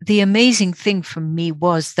 the amazing thing for me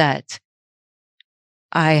was that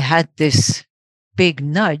I had this big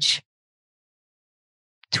nudge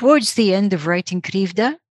towards the end of writing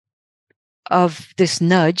Krivda, of this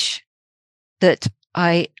nudge that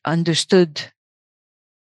I understood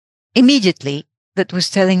immediately, that was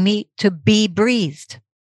telling me to be breathed.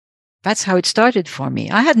 That's how it started for me.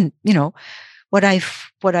 I hadn't, what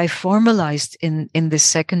I formalized in this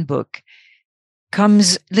second book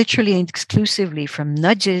comes literally and exclusively from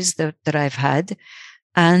nudges that I've had,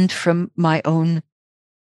 and from my own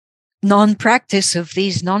non-practice of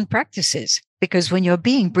these non-practices. Because when you're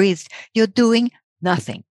being breathed, you're doing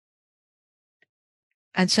nothing.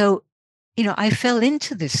 And so, I fell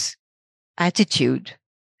into this attitude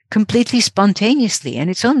completely spontaneously. And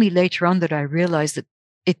it's only later on that I realized that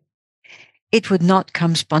it would not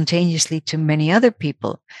come spontaneously to many other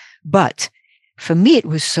people. But for me, it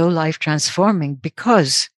was so life transforming,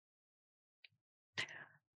 because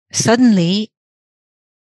suddenly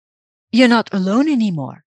you're not alone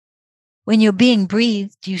anymore. When you're being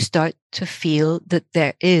breathed, you start to feel that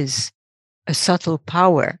there is a subtle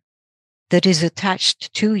power that is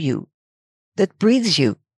attached to you, that breathes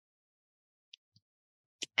you.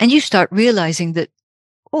 And you start realizing that,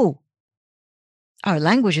 our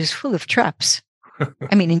language is full of traps.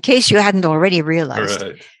 I mean, in case you hadn't already realized.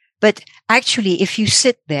 Right. But actually, if you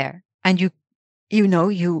sit there and you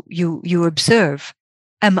observe,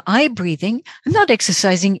 am I breathing? I'm not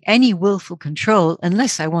exercising any willful control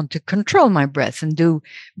unless I want to control my breath and do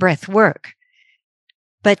breath work.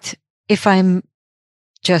 But if I'm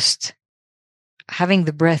just having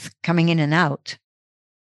the breath coming in and out,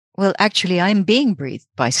 well, actually, I'm being breathed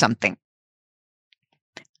by something.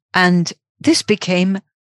 And this became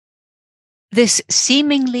this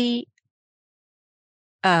seemingly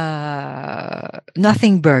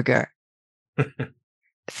nothing burger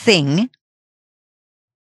thing,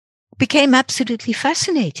 became absolutely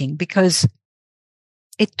fascinating because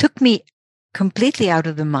it took me completely out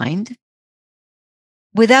of the mind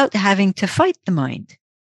without having to fight the mind.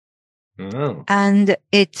 Oh. And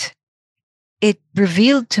it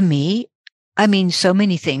revealed to me, I mean, so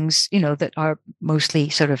many things, that are mostly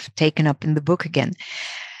sort of taken up in the book again.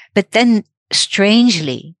 But then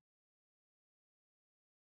strangely,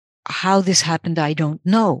 how this happened, I don't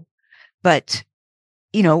know. But,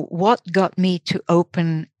 what got me to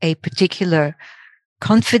open a particular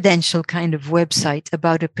confidential kind of website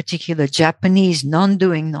about a particular Japanese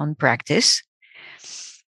non-doing, non-practice,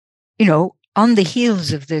 on the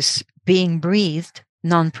heels of this being breathed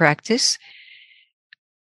non-practice.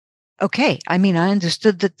 Okay, I mean, I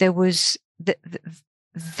understood that there was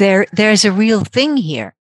there's a real thing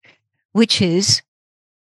here, which is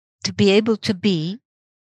to be able to be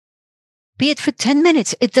it for 10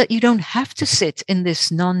 minutes. That you don't have to sit in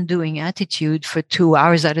this non-doing attitude for 2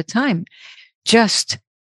 hours at a time. Just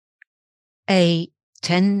a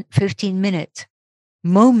 10, 15-minute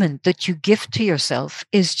moment that you give to yourself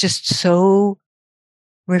is just so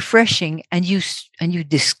refreshing, and you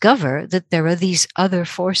discover that there are these other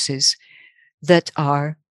forces that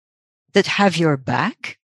have your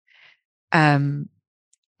back, and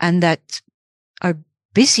that are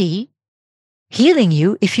busy healing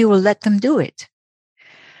you if you will let them do it.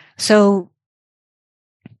 So,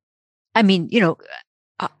 I mean,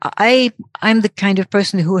 I'm the kind of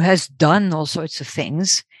person who has done all sorts of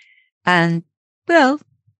things, and well,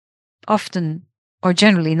 often or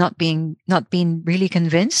generally not being really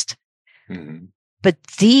convinced. Mm-hmm. But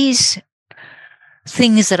these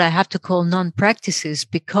things that I have to call non-practices,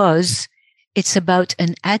 because it's about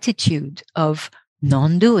an attitude of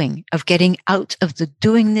non-doing, of getting out of the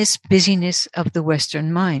doingness, busyness of the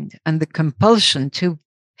Western mind, and the compulsion to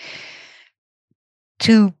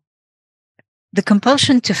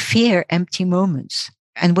fear empty moments.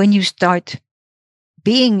 And when you start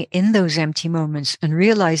being in those empty moments and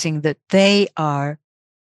realizing that they are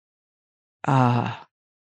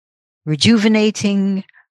rejuvenating,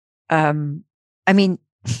 I mean,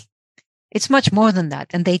 it's much more than that.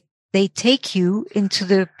 And they take you into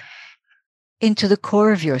the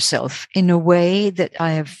core of yourself in a way that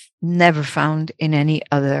I have never found in any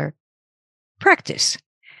other practice.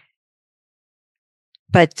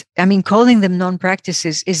 But I mean, calling them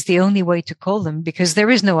non-practices is the only way to call them, because there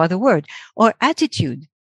is no other word. Or attitude.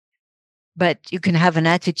 But you can have an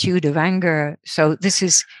attitude of anger. So this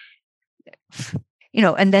is,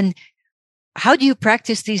 and then how do you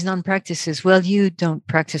practice these non-practices? Well, you don't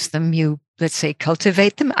practice them. You, let's say,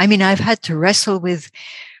 cultivate them. I mean, I've had to wrestle with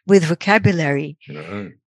vocabulary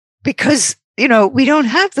because, we don't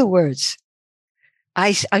have the words.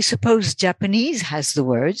 I suppose Japanese has the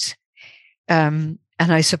words.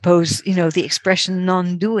 And I suppose, the expression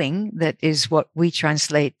non-doing, that is what we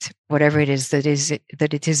translate, whatever it is that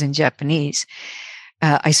it is in Japanese.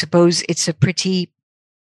 I suppose it's a pretty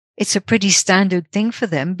standard thing for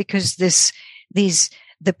them, because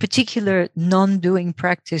the particular non-doing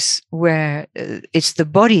practice where it's the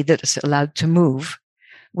body that is allowed to move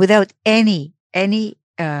without any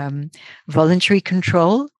voluntary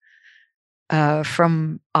control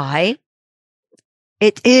from I,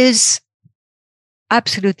 it is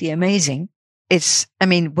absolutely amazing.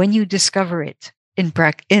 When you discover it in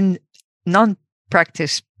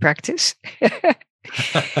non-practice practice,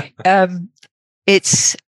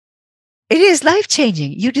 it is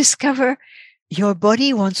life-changing. You discover your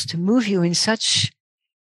body wants to move you in such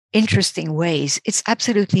interesting ways. It's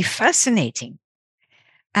absolutely fascinating.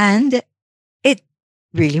 And it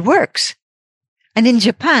really works. And in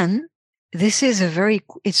Japan, this is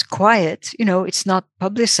it's quiet, it's not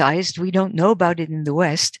publicized. We don't know about it in the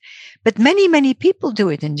West, but many, many people do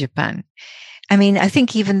it in Japan. I mean, I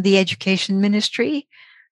think even the education ministry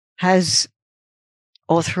has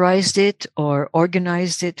authorized it or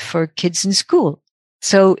organized it for kids in school.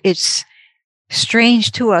 So it's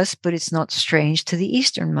strange to us, but it's not strange to the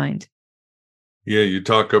Eastern mind. Yeah, you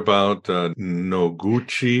talk about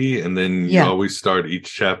Noguchi, and then you always start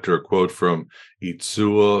each chapter a quote from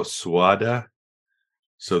Itsuo Suwada.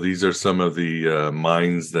 So these are some of the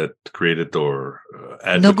minds that created or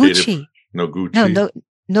advocated. Noguchi. No,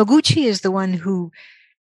 Noguchi is the one who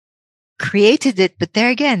created it, but there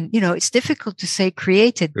again, it's difficult to say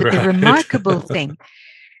created, but the remarkable thing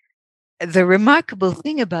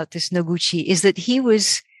about this Noguchi is that he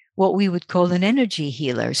was what we would call an energy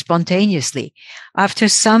healer spontaneously. After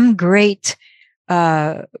some great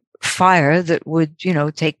fire that would,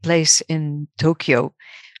 take place in Tokyo,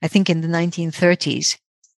 I think in the 1930s,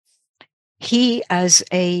 he, as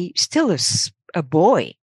still a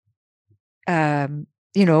boy,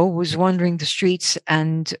 was wandering the streets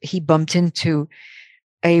and he bumped into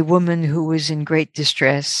a woman who was in great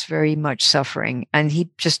distress, very much suffering. And he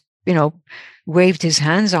just, waved his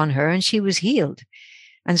hands on her and she was healed.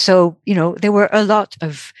 And so, there were a lot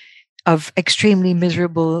of extremely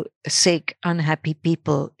miserable, sick, unhappy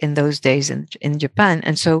people in those days in Japan.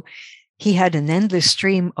 And so he had an endless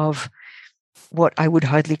stream of what I would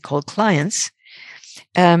hardly call clients.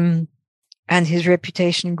 And his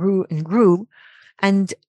reputation grew and grew.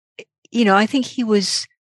 And, I think he was,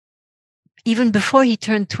 even before he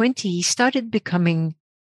turned 20, he started becoming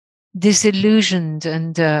disillusioned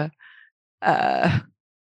and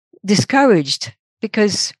discouraged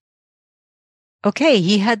because, okay,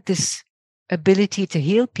 he had this ability to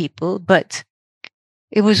heal people, but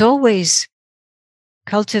it was always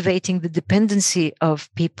cultivating the dependency of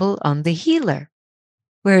people on the healer.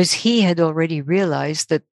 Whereas he had already realized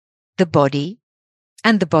that the body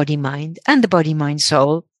and the body mind and the body mind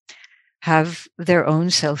soul have their own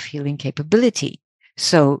self-healing capability.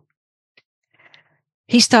 So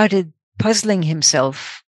he started puzzling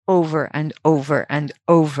himself over and over and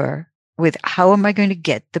over with how am I going to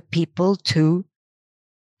get the people to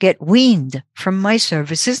get weaned from my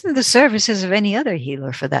services and the services of any other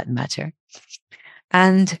healer for that matter.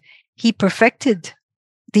 And he perfected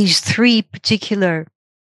these 3 particular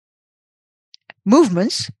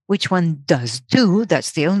movements, which one does do.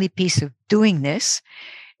 That's the only piece of doing this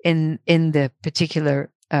in the particular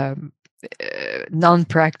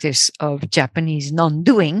non-practice of Japanese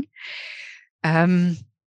non-doing. And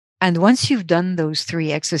once you've done those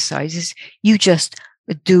 3 exercises, you just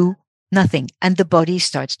do nothing and the body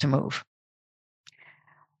starts to move.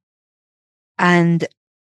 And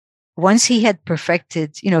once he had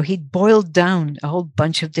perfected, he'd boiled down a whole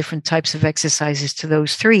bunch of different types of exercises to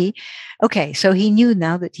those 3. Okay, so he knew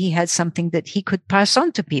now that he had something that he could pass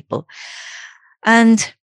on to people.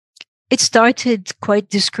 And it started quite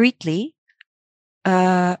discreetly.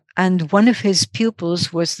 And one of his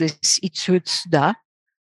pupils was this Itsutsuda,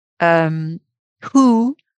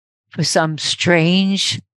 who, for some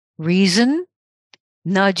strange reason,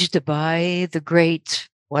 nudged by the great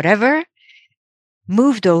whatever,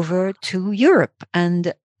 moved over to Europe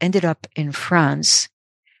and ended up in France.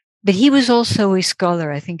 But he was also a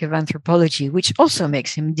scholar, I think, of anthropology, which also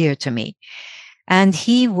makes him dear to me. And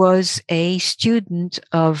he was a student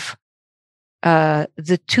of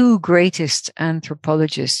the 2 greatest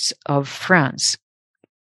anthropologists of France.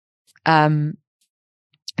 And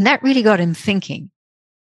that really got him thinking.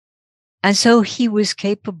 And so he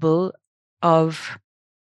became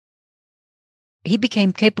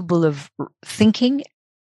capable of thinking,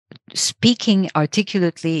 speaking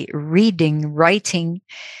articulately, reading, writing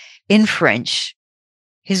in French.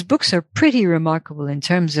 His books are pretty remarkable in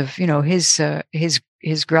terms of,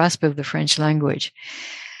 his grasp of the French language.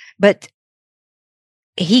 But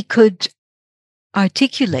he could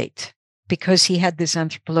articulate because he had this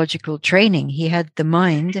anthropological training. He had the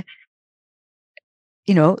mind,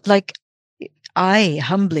 like I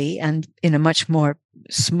humbly and in a much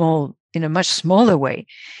smaller way,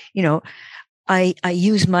 I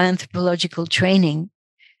use my anthropological training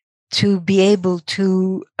to be able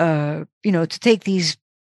to, to take these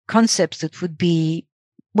concepts that would be,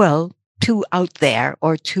 too out there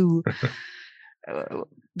or too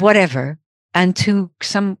whatever, and to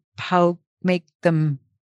somehow make them,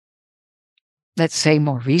 let's say,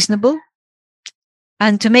 more reasonable,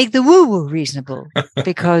 and to make the woo-woo reasonable.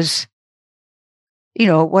 Because,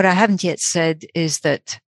 what I haven't yet said is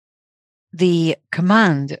that the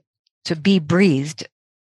command to be breathed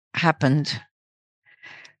happened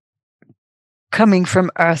coming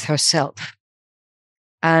from Earth herself.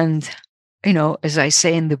 And, as I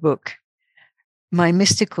say in the book, my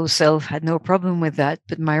mystical self had no problem with that,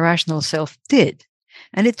 but my rational self did.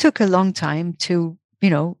 And it took a long time to,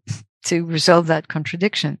 to resolve that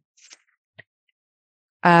contradiction.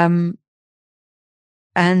 And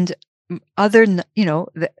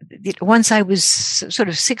once I was sort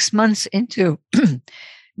of 6 months into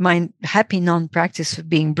my happy non-practice of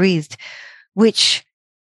being breathed, which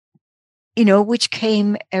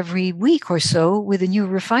came every week or so with a new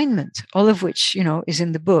refinement, all of which, is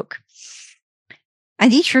in the book.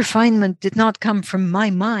 And each refinement did not come from my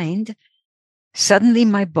mind. Suddenly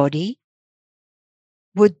my body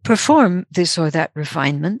would perform this or that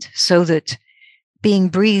refinement so that being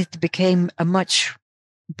breathed became a much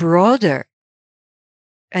broader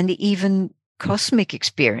and even cosmic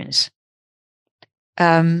experience.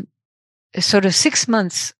 Sort of 6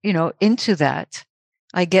 months, into that,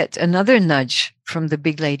 I get another nudge from the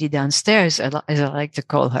big lady downstairs, as I like to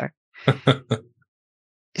call her,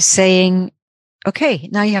 saying, okay,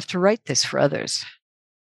 now you have to write this for others.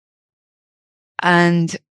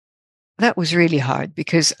 And that was really hard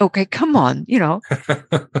because, okay, come on,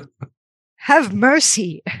 have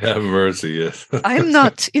mercy. Have mercy, yes. I'm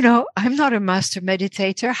not a master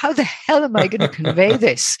meditator. How the hell am I going to convey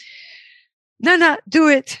this? No, do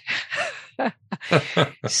it.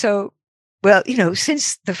 So, well,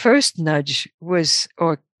 since the first nudge was,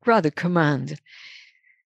 or rather command,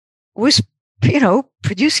 was,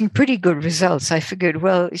 producing pretty good results, I figured,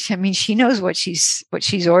 well, she knows what she's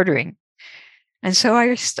ordering. And so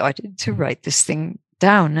I started to write this thing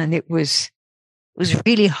down, and it was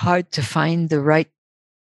really hard to find the right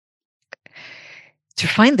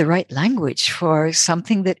language for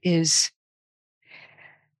something that is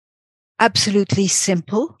absolutely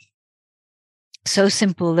simple. So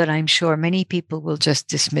simple that I'm sure many people will just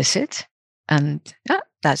dismiss it, and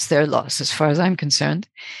that's their loss as far as I'm concerned.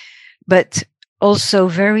 But also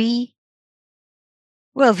very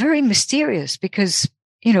mysterious, because,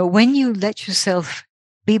 when you let yourself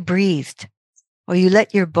be breathed, or you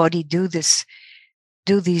let your body do these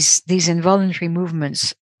involuntary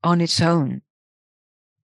movements on its own,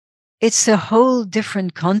 it's a whole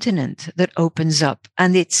different continent that opens up,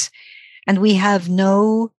 and we have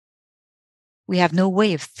no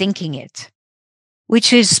way of thinking it,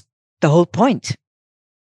 which is the whole point.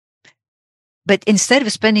 But instead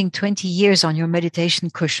of spending 20 years on your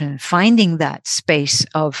meditation cushion, finding that space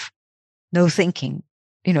of no thinking,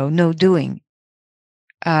 no doing,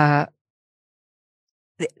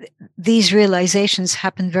 these realizations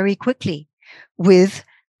happen very quickly with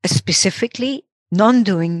a specifically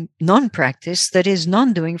non-practice that is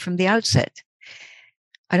non-doing from the outset.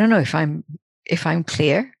 I don't know if I'm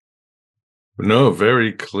clear. No,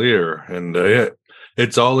 very clear. And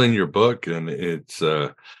it's all in your book, and it's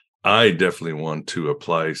I definitely want to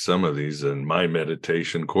apply some of these in my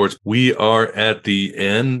meditation course. We are at the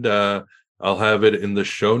end. I'll have it in the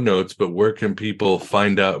show notes, but where can people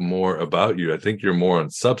find out more about you? I think you're more on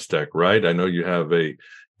Substack, right? I know you have a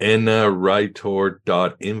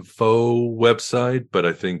ennawritor.info website, but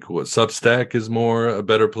I think Substack is more a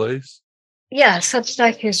better place. Yeah,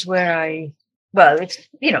 Substack is where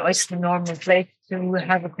it's the normal place to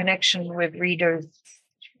have a connection with readers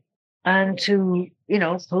and to,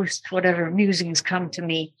 post whatever musings come to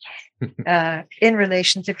me in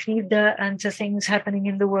relation to FIDA and to things happening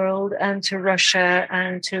in the world and to Russia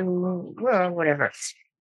and to whatever.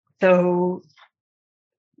 So,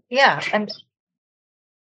 yeah, and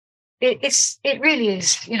it really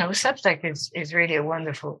is, Substack is really a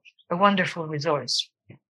wonderful resource,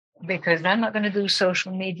 because I'm not going to do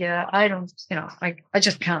social media. I don't, I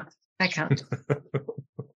just can't. I can't.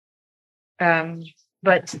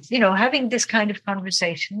 But, having this kind of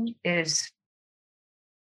conversation is,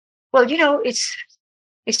 well, it's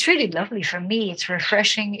really lovely for me. It's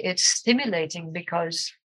refreshing. It's stimulating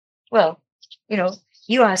because, well,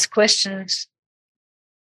 you ask questions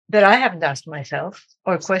that I haven't asked myself,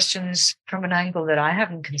 or questions from an angle that I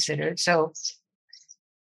haven't considered. So,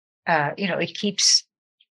 it keeps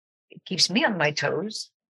me on my toes.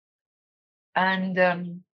 And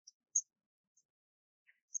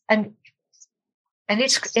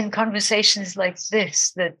it's in conversations like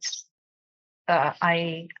this that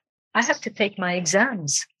I have to take my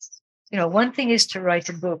exams. One thing is to write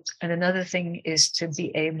a book, and another thing is to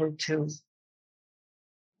be able to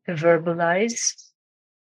verbalize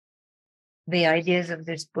the ideas of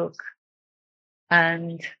this book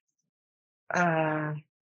and to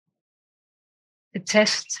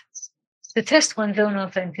test one's own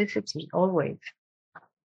authenticity always,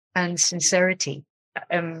 and sincerity.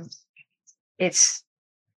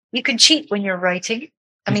 You can cheat when you're writing.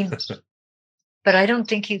 I mean, but I don't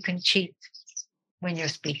think you can cheat when you're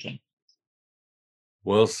speaking.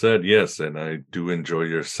 Well said, yes. And I do enjoy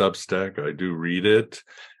your Substack. I do read it.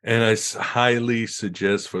 And I highly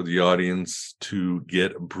suggest for the audience to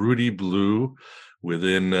get Broody Blue.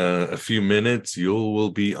 Within a few minutes, you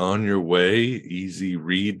will be on your way. Easy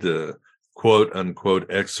read. The quote unquote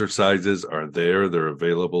exercises are there. They're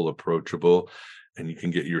available, approachable. And you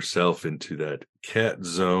can get yourself into that cat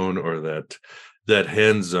zone or that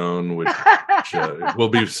hen zone, which will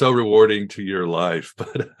be so rewarding to your life.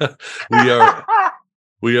 But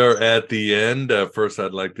we are at the end. First,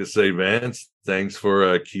 I'd like to say, Vance, thanks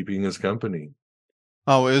for keeping us company.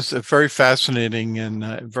 Oh, it was very fascinating and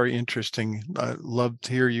very interesting. I love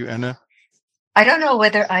to hear you, Enna. I don't know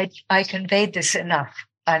whether I conveyed this enough,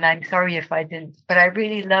 and I'm sorry if I didn't, but I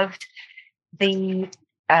really loved the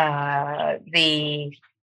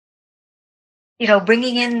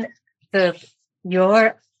bringing in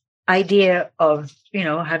your idea of,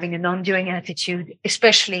 having a non-doing attitude,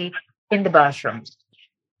 especially in the bathroom,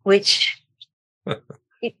 which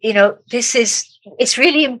it's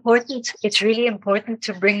really important. It's really important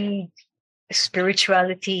to bring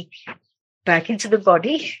spirituality back into the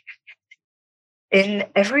body in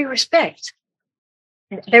every respect.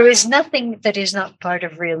 There is nothing that is not part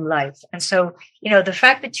of real life. And so, the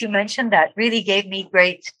fact that you mentioned that really gave me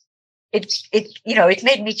it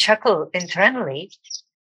made me chuckle internally.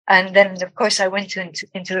 And then, of course, I went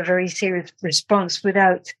into a very serious response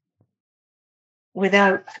without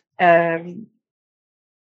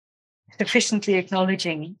sufficiently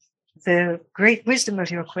acknowledging the great wisdom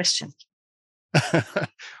of your question.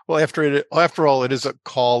 Well, after all, it is a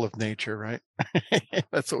call of nature, right?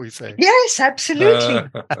 That's what we say. Yes, absolutely.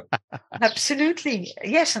 Absolutely.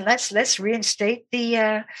 Yes. And let's reinstate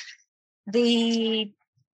the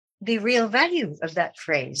real value of that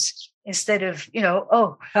phrase instead of,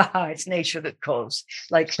 it's nature that calls,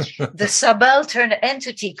 like the subaltern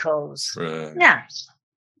entity calls. Right. No.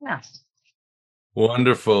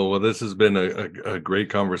 Wonderful. Well, this has been a great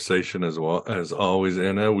conversation as well as always,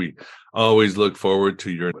 Anna. We always look forward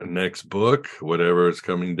to your next book, whatever is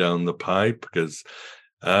coming down the pipe, because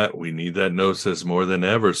we need that gnosis more than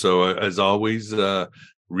ever. So as always,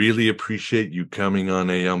 really appreciate you coming on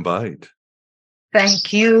Aeon Byte.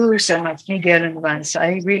 Thank you so much, Miguel and Vance.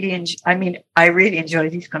 I really enjoy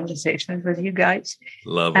these conversations with you guys.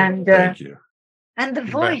 Love it. Thank you. And the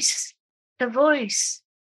voice.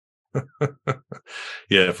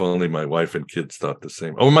 Yeah, if only my wife and kids thought the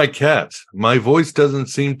same. Oh, my cats. My voice doesn't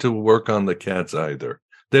seem to work on the cats either.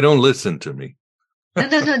 They don't listen to me.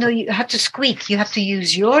 No. You have to squeak. You have to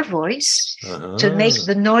use your voice to make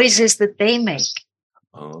the noises that they make.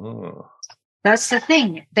 Oh. That's the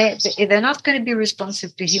thing. They're not going to be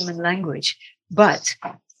responsive to human language. But,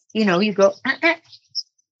 you go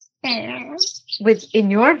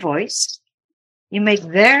in your voice. You make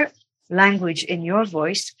their language in your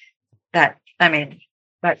voice. That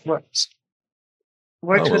works.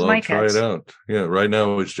 Works with my cats. Try it out. Yeah, right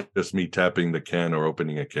now it's just me tapping the can or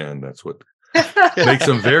opening a can. That's what makes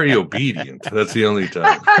them very obedient. That's the only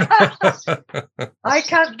time. I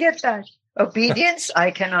can't get that. Obedience,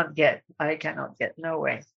 I cannot get. No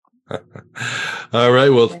way. All right.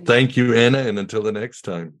 Well, thank you, Anna, and until the next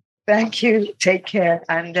time. Thank you. Take care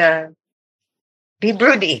and be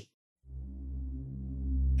broody.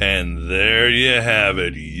 And there you have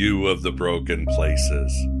it, you of the broken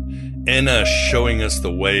places. Anna showing us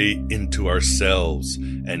the way into ourselves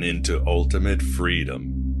and into ultimate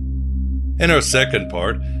freedom. In our second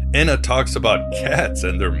part, Anna talks about cats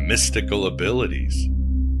and their mystical abilities.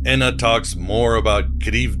 Anna talks more about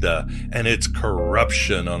Krivda and its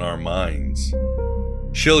corruption on our minds.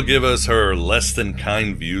 She'll give us her less than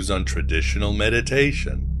kind views on traditional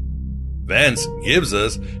meditation. Vance gives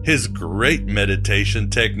us his great meditation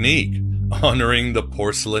technique, honoring the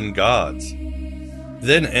porcelain gods.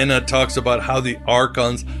 Then Anna talks about how the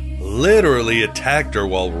Archons literally attacked her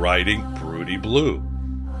while riding Broody Blue.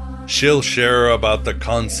 She'll share about the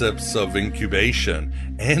concepts of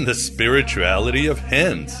incubation and the spirituality of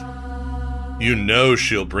hens.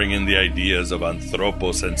 She'll bring in the ideas of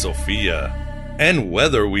Anthropos and Sophia, and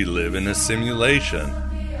whether we live in a simulation,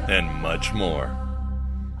 and much more.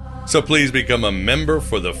 So please become a member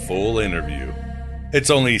for the full interview.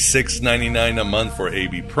 It's only $6.99 a month for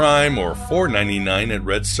AB Prime or $4.99 at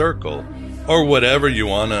Red Circle, or whatever you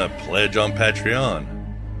want to pledge on Patreon.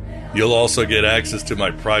 You'll also get access to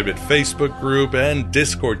my private Facebook group and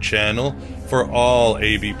Discord channel for all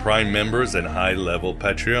AB Prime members and high-level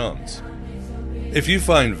Patreons. If you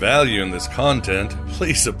find value in this content,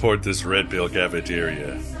 please support this Red Pill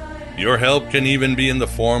Cafeteria. Your help can even be in the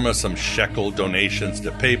form of some shekel donations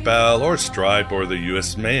to PayPal or Stripe or the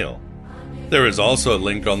US Mail. There is also a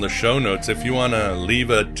link on the show notes if you want to leave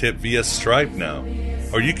a tip via Stripe now,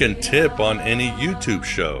 or you can tip on any YouTube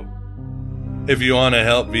show. If you want to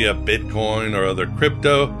help via Bitcoin or other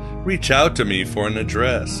crypto, reach out to me for an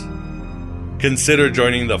address. Consider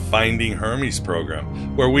joining the Finding Hermes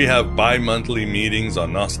program, where we have bi-monthly meetings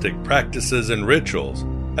on Gnostic practices and rituals,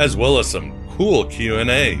 as well as some cool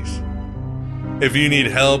Q&As. If you need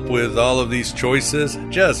help with all of these choices,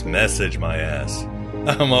 just message my ass.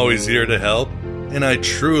 I'm always here to help, and I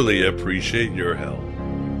truly appreciate your help.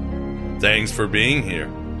 Thanks for being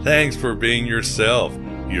here. Thanks for being yourself,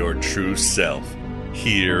 your true self,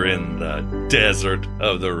 here in the desert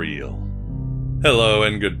of the real. Hello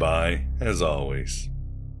and goodbye, as always.